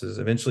and houses,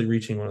 eventually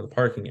reaching one of the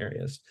parking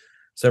areas.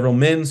 Several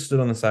men stood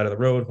on the side of the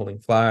road holding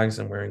flags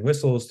and wearing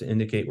whistles to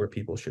indicate where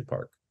people should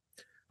park.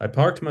 I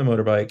parked my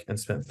motorbike and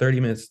spent 30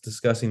 minutes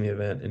discussing the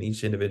event and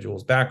each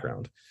individual's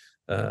background.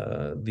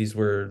 These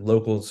were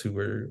locals who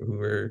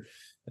were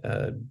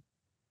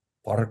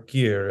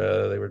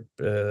parkir. They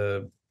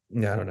were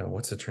I don't know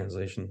what's the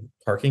translation.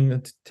 Parking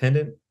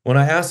attendant. When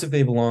I asked if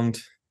they belonged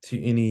to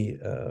any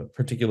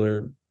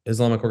particular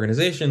Islamic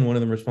organization, one of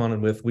them responded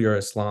with, "We are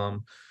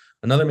Islam."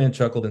 Another man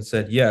chuckled and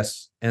said,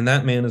 "Yes, and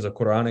that man is a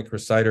Quranic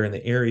reciter in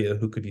the area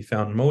who could be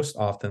found most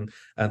often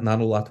at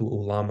Nadalatu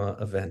Ulama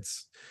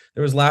events."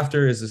 There was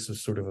laughter as this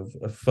was sort of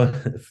a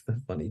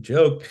funny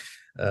joke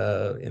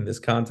in this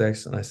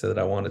context, and I said that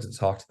I wanted to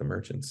talk to the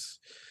merchants.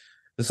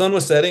 The sun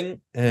was setting,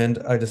 and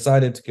I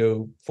decided to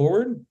go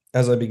forward.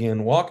 As I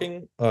began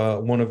walking,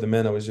 one of the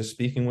men I was just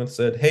speaking with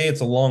said, "Hey, it's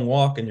a long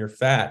walk and you're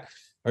fat.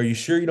 Are you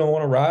sure you don't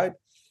want to ride?"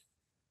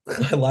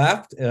 I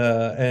laughed,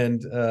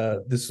 and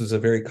this was a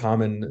very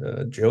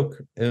common joke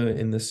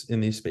in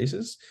these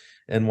spaces,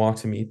 and walked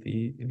to meet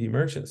the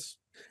merchants.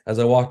 As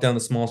I walked down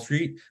the small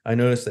street, I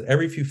noticed that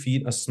every few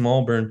feet, a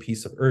small burned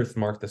piece of earth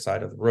marked the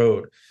side of the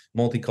road.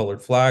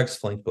 Multicolored flags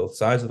flanked both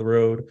sides of the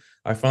road.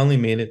 I finally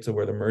made it to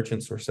where the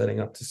merchants were setting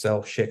up to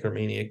sell Sheikh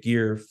Armenia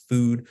gear,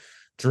 food,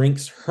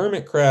 drinks,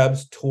 hermit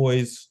crabs,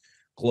 toys,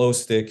 glow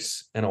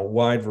sticks, and a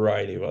wide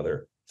variety of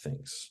other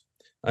things.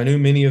 I knew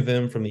many of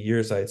them from the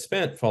years I had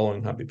spent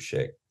following Habib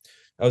Syech.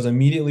 I was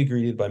immediately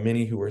greeted by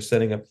many who were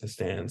setting up the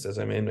stands as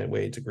I made my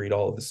way to greet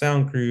all of the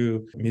sound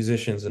crew,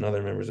 musicians, and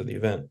other members of the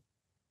event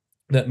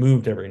that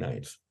moved every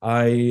night.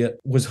 I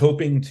was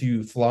hoping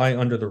to fly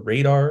under the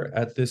radar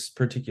at this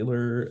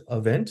particular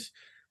event.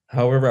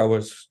 However, I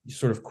was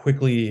sort of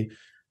quickly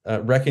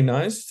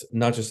recognized,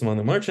 not just among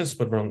the merchants,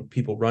 but among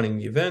people running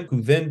the event,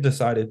 who then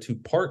decided to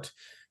part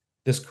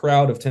this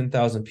crowd of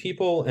 10,000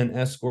 people and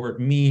escort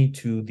me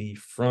to the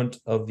front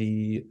of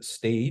the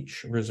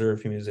stage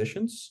reserved for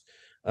musicians.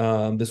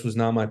 This was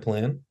not my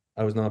plan.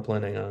 I was not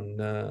planning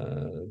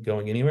on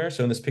going anywhere.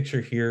 So in this picture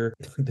here,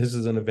 this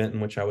is an event in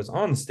which I was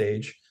on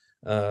stage,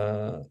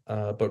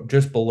 but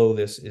just below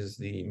this is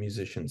the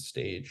musician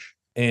stage.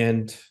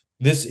 And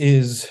this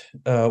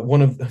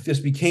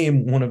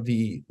became one of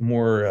the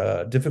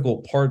more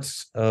difficult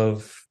parts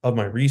of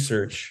my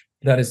research.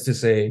 That is to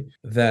say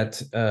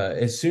that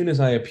as soon as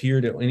I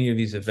appeared at any of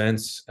these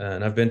events,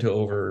 and I've been to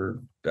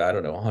over, I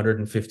don't know,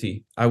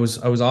 150, I was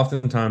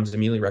oftentimes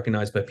immediately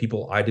recognized by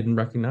people I didn't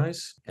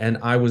recognize. And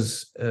I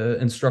was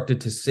instructed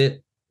to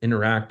sit,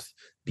 interact,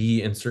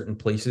 be in certain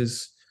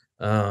places.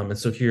 And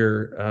so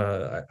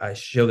here I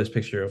show this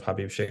picture of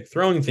Habib Syech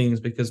throwing things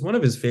because one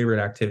of his favorite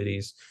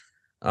activities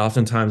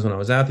oftentimes when I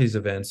was at these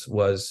events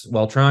was,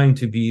 while trying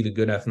to be the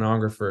good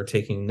ethnographer,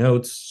 taking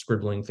notes,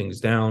 scribbling things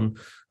down,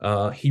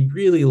 he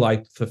really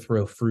liked to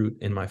throw fruit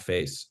in my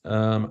face.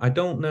 I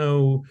don't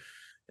know.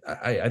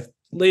 I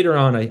later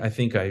on, I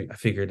think I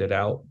figured it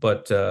out.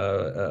 But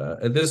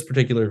at this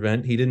particular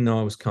event, he didn't know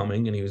I was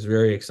coming, and he was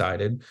very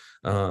excited.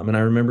 And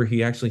I remember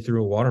he actually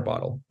threw a water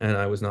bottle, and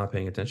I was not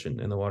paying attention,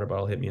 and the water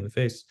bottle hit me in the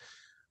face.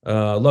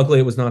 Luckily,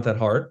 it was not that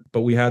hard,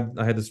 but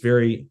I had this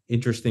very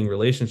interesting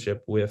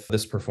relationship with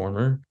this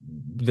performer.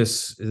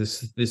 This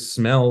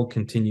smell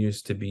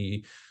continues to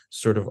be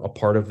sort of a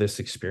part of this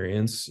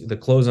experience. The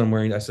clothes I'm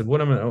wearing, I said,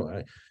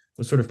 I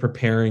was sort of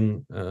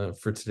preparing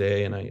for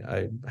today, and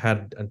I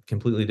had a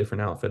completely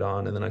different outfit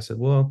on. And then I said,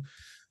 well,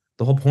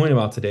 the whole point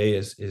about today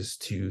is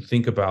to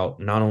think about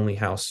not only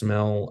how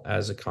smell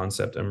as a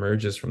concept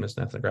emerges from this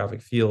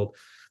ethnographic field,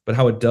 but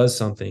how it does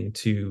something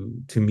to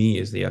me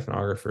as the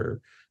ethnographer.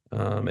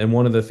 And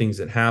one of the things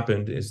that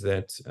happened is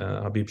that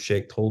Habib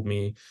Syech told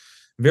me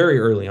very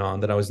early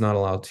on that I was not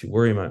allowed to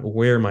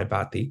wear my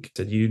batik. He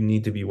said, you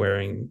need to be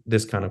wearing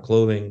this kind of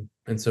clothing.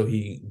 And so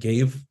he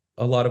gave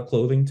a lot of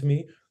clothing to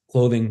me,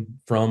 clothing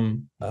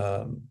from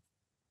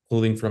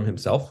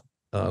himself,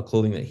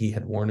 clothing that he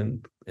had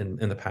worn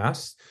in the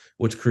past,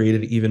 which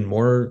created even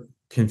more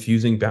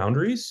confusing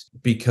boundaries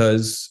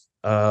because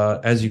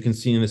as you can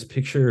see in this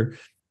picture,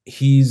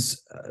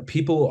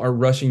 people are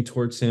rushing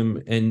towards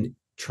him and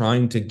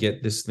trying to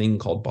get this thing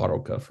called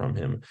baraka from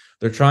him.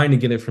 They're trying to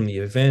get it from the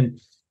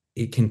event.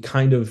 It can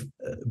kind of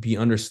be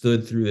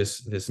understood through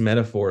this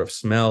metaphor of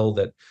smell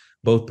that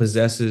both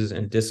possesses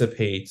and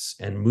dissipates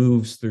and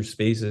moves through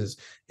spaces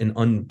in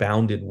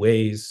unbounded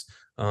ways.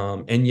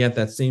 And yet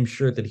that same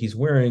shirt that he's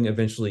wearing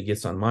eventually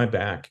gets on my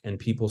back, and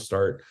people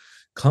start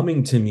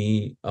coming to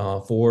me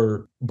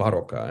for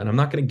baraka. And I'm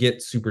not going to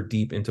get super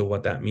deep into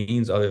what that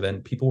means, other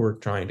than people were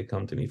trying to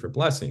come to me for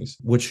blessings,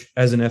 which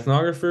as an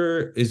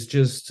ethnographer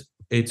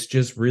it's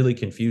just really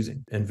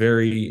confusing and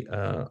very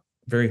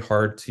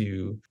hard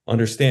to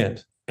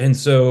understand. And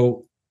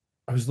so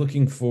I was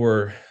looking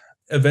for,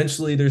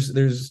 eventually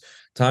there's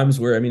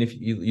times where, I mean, if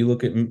you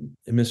look at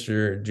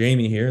Mr.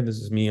 Jamie here, this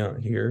is me out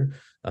here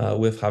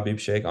with Habib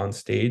Syech on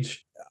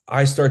stage,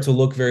 I start to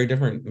look very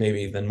different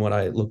maybe than what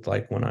I looked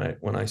like when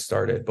I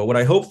started. But what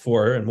I hope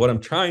for, and what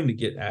I'm trying to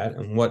get at,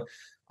 and what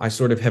I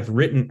sort of have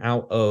written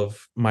out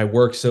of my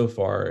work so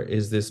far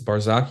is this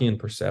Barzakian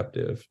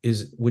perceptive,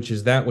 which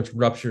is that which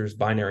ruptures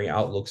binary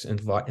outlooks and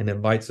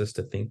invites us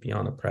to think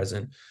beyond the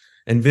present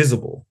and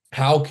visible.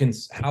 How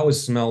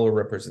is smell a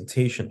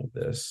representation of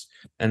this?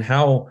 And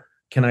how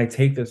can I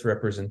take this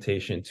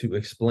representation to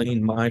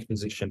explain my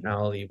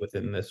positionality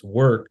within this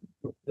work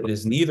that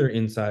is neither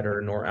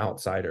insider nor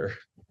outsider,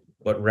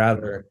 but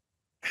rather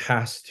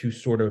has to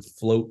sort of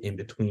float in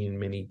between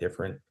many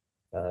different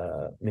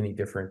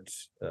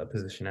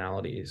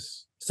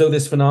positionalities. So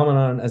this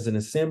phenomenon as an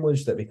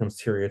assemblage that becomes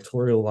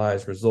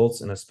territorialized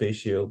results in a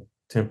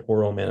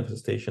spatio-temporal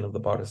manifestation of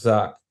the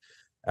Barzakh,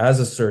 as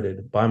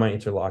asserted by my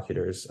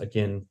interlocutors.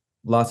 Again,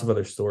 lots of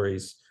other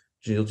stories.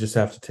 You'll just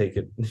have to take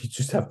it. You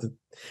just have to.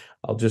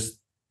 I'll just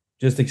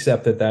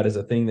accept that is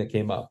a thing that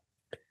came up.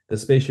 The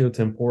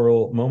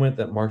spatio-temporal moment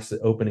that marks the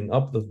opening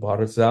up of the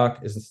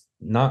Barzakh is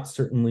not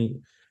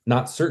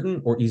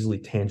certain or easily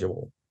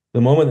tangible.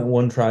 The moment that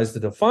one tries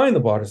to define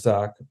the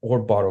Barzakh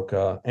or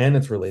baraka and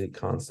its related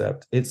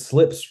concept, it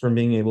slips from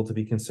being able to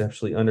be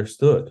conceptually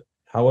understood.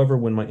 However,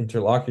 when my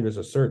interlocutors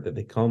assert that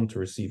they come to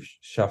receive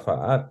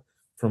shafa'at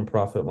from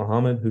Prophet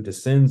Muhammad, who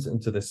descends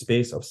into the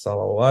space of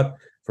salawat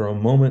for a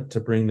moment to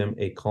bring them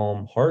a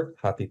calm heart,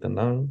 hati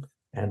tenang,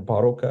 and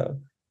baraka,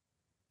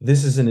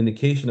 this is an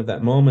indication of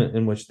that moment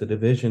in which the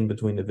division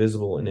between the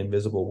visible and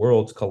invisible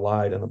worlds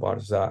collide in the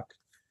Barzakh.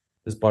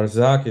 This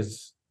Barzakh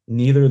is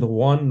neither the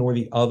one nor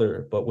the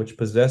other, but which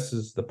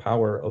possesses the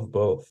power of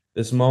both.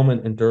 This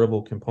moment and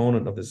durable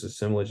component of this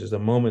assemblage is a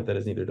moment that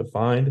is neither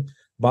defined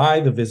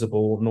by the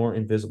visible nor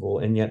invisible,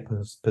 and yet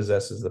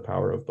possesses the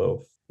power of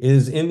both. It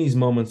is in these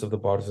moments of the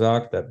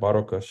Barzakh that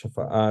Baraka,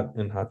 Shafa'at,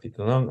 and Hati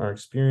Tanang are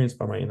experienced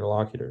by my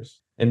interlocutors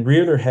and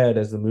rear their head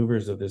as the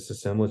movers of this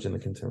assemblage in the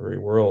contemporary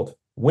world.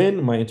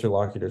 When my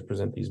interlocutors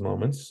present these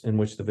moments in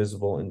which the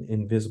visible and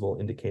invisible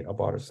indicate a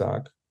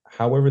Barzakh,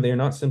 however, they are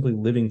not simply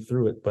living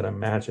through it, but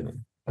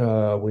imagining.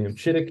 William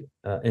Chittick,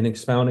 in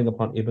expounding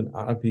upon Ibn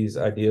Arabi's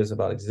ideas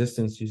about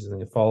existence, using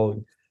the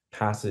following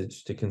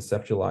passage to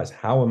conceptualize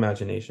how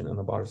imagination and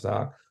the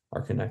Barzakh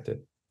are connected.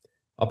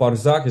 A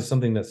Barzakh is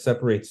something that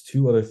separates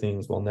two other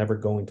things while never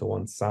going to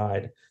one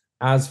side,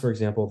 as, for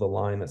example, the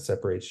line that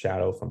separates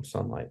shadow from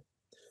sunlight.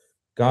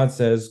 God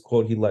says,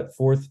 quote, he let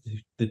forth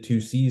the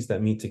two seas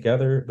that meet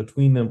together.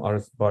 Between them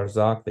are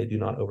Barzakh, they do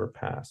not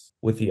overpass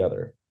with the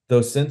other.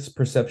 Though sense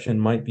perception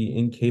might be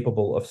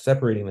incapable of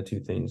separating the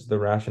two things, the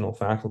rational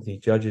faculty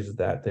judges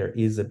that there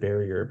is a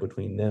barrier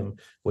between them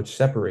which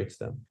separates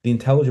them. The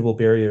intelligible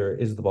barrier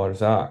is the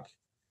Barzakh.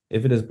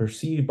 If it is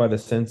perceived by the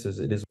senses,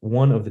 it is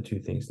one of the two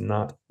things,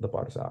 not the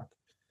Barzakh.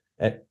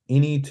 At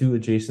any two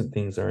adjacent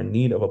things are in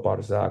need of a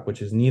Barzakh,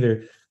 which is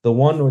neither the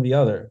one nor the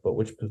other, but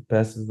which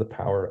possesses the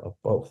power of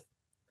both.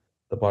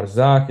 The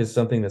Barzakh is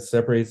something that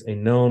separates a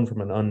known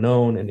from an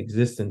unknown, and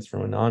existence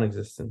from a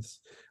non-existence,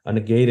 a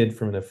negated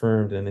from an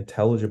affirmed, and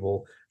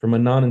intelligible from a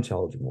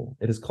non-intelligible.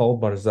 It is called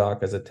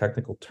Barzakh as a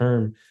technical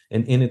term,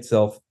 and in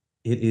itself,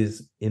 it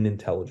is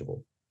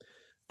unintelligible.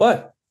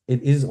 But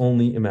it is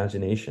only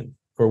imagination.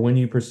 For when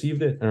you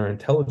perceived it and are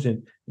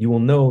intelligent, you will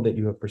know that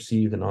you have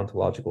perceived an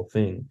ontological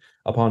thing,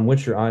 upon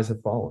which your eyes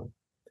have fallen.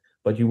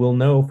 But you will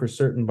know for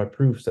certain by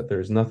proofs that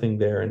there is nothing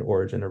there in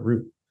origin or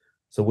root.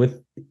 So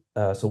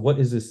what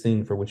is this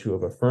thing for which you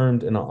have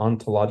affirmed an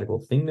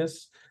ontological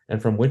thingness,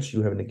 and from which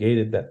you have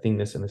negated that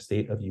thingness in the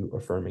state of you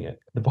affirming it?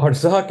 The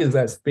Barzakh is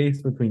that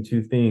space between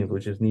two things,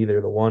 which is neither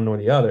the one nor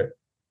the other.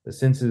 The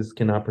senses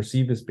cannot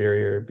perceive this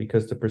barrier,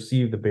 because to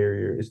perceive the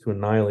barrier is to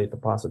annihilate the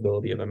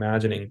possibility of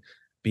imagining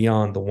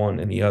beyond the one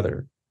and the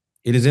other.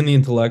 It is in the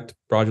intellect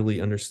broadly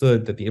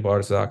understood that the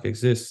Barzakh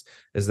exists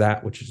as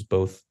that which is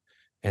both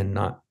and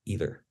not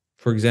either.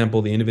 For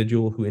example, the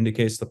individual who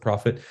indicates the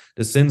prophet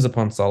descends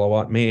upon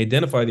salawat may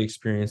identify the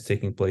experience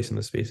taking place in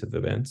the space of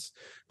events,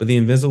 but the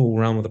invisible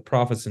realm of the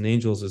prophets and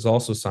angels is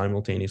also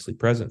simultaneously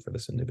present for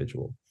this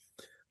individual.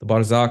 The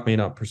Barzakh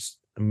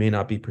may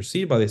not be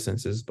perceived by the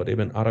senses, but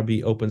Ibn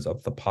Arabi opens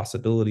up the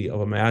possibility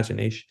of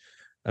imagination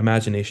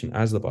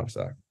as the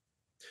Barzakh.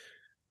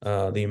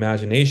 The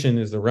imagination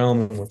is the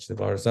realm in which the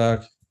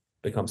Barzakh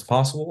becomes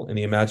possible, and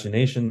the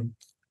imagination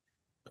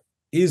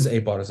is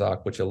a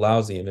Barzakh which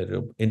allows the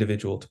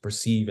individual to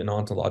perceive an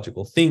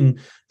ontological thing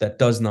that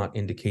does not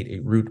indicate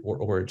a root or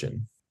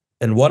origin.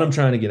 And what I'm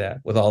trying to get at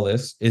with all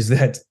this is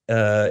that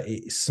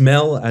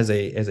smell as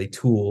a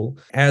tool,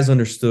 as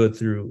understood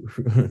through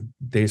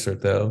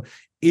Descartes,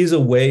 is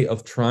a way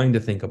of trying to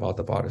think about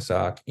the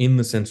Barzakh in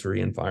the sensory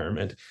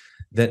environment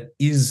that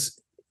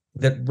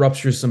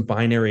ruptures some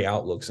binary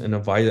outlooks and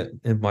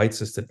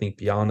invites us to think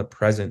beyond the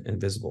present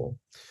and visible.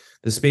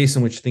 The space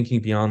in which thinking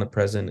beyond the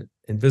present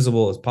and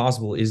visible is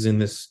possible is in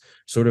this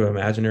sort of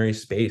imaginary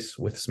space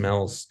with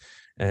smells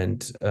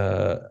and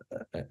a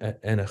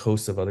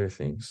host of other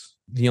things.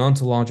 The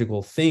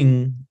ontological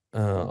thing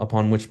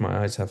upon which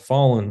my eyes have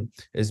fallen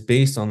is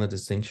based on the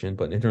distinction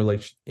but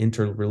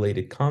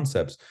interrelated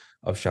concepts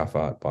of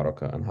Shafat,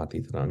 Baraka, and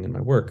Hati Tarang in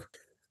my work.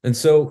 And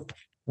so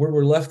where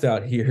we're left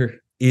out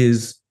here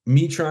is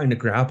me trying to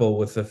grapple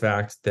with the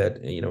fact that,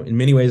 in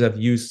many ways I've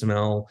used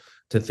smell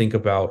to think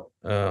about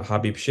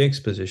Habib Syech's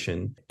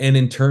position. And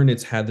in turn,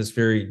 it's had this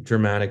very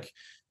dramatic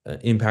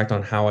impact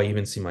on how I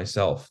even see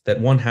myself, that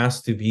one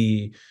has to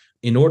be,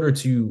 in order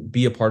to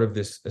be a part of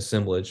this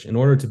assemblage, in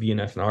order to be an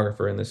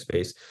ethnographer in this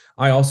space,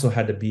 I also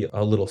had to be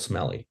a little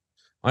smelly.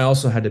 I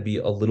also had to be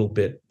a little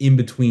bit in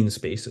between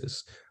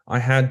spaces. I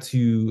had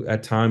to,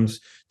 at times,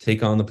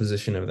 take on the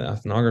position of the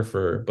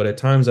ethnographer, but at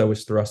times I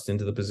was thrust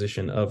into the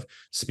position of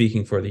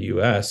speaking for the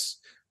US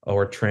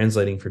or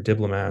translating for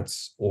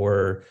diplomats,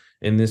 or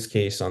in this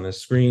case on the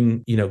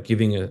screen,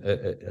 giving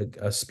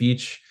a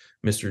speech,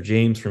 Mr.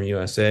 James from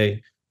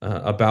USA,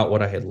 about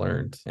what I had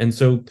learned. And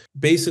so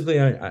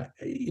basically, I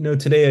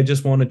today I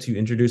just wanted to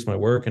introduce my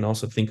work and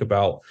also think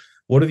about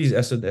what are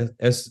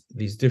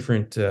these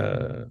different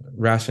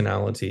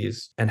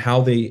rationalities, and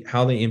how they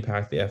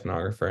impact the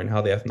ethnographer, and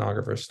how the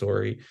ethnographer's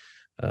story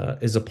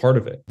is a part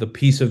of it. The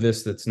piece of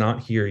this that's not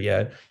here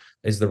yet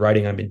is the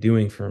writing I've been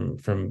doing from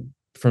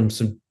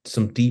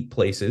some deep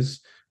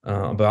places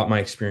about my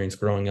experience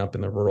growing up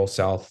in the rural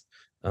South,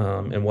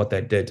 and what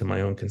that did to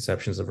my own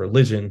conceptions of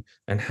religion,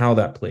 and how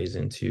that plays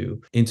into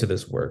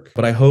this work.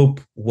 But I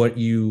hope what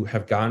you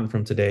have gotten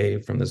from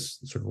today, from this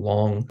sort of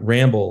long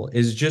ramble,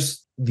 is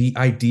just the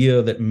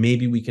idea that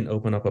maybe we can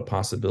open up a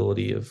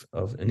possibility of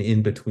an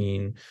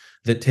in-between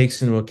that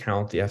takes into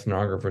account the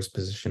ethnographer's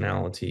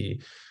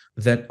positionality,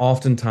 that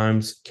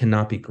oftentimes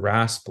cannot be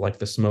grasped like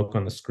the smoke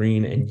on the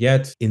screen, and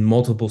yet in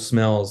multiple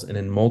smells and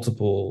in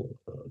multiple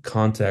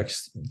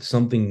contexts,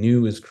 something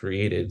new is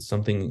created,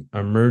 something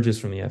emerges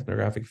from the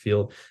ethnographic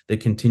field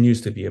that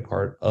continues to be a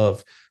part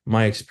of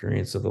my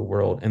experience of the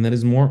world, and that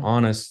is more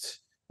honest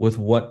with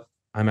what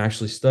I'm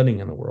actually studying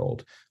in the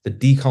world. The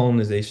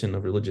decolonization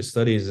of religious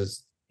studies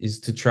is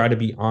to try to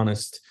be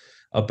honest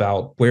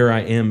about where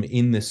I am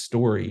in this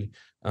story,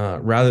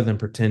 rather than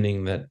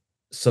pretending that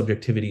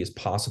subjectivity is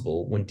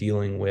possible when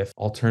dealing with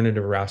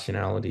alternative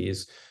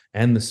rationalities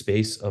and the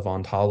space of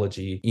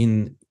ontology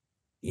in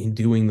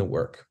doing the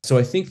work. So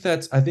I think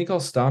I'll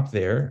stop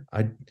there.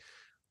 I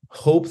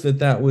hope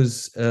that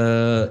was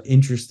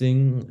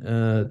interesting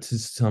to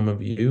some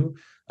of you.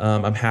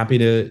 I'm happy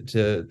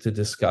to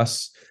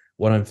discuss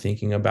what I'm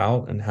thinking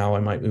about and how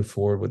I might move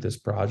forward with this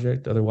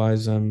project.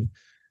 Otherwise, I'm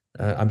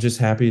just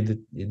happy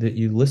that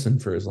you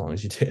listened for as long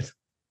as you did.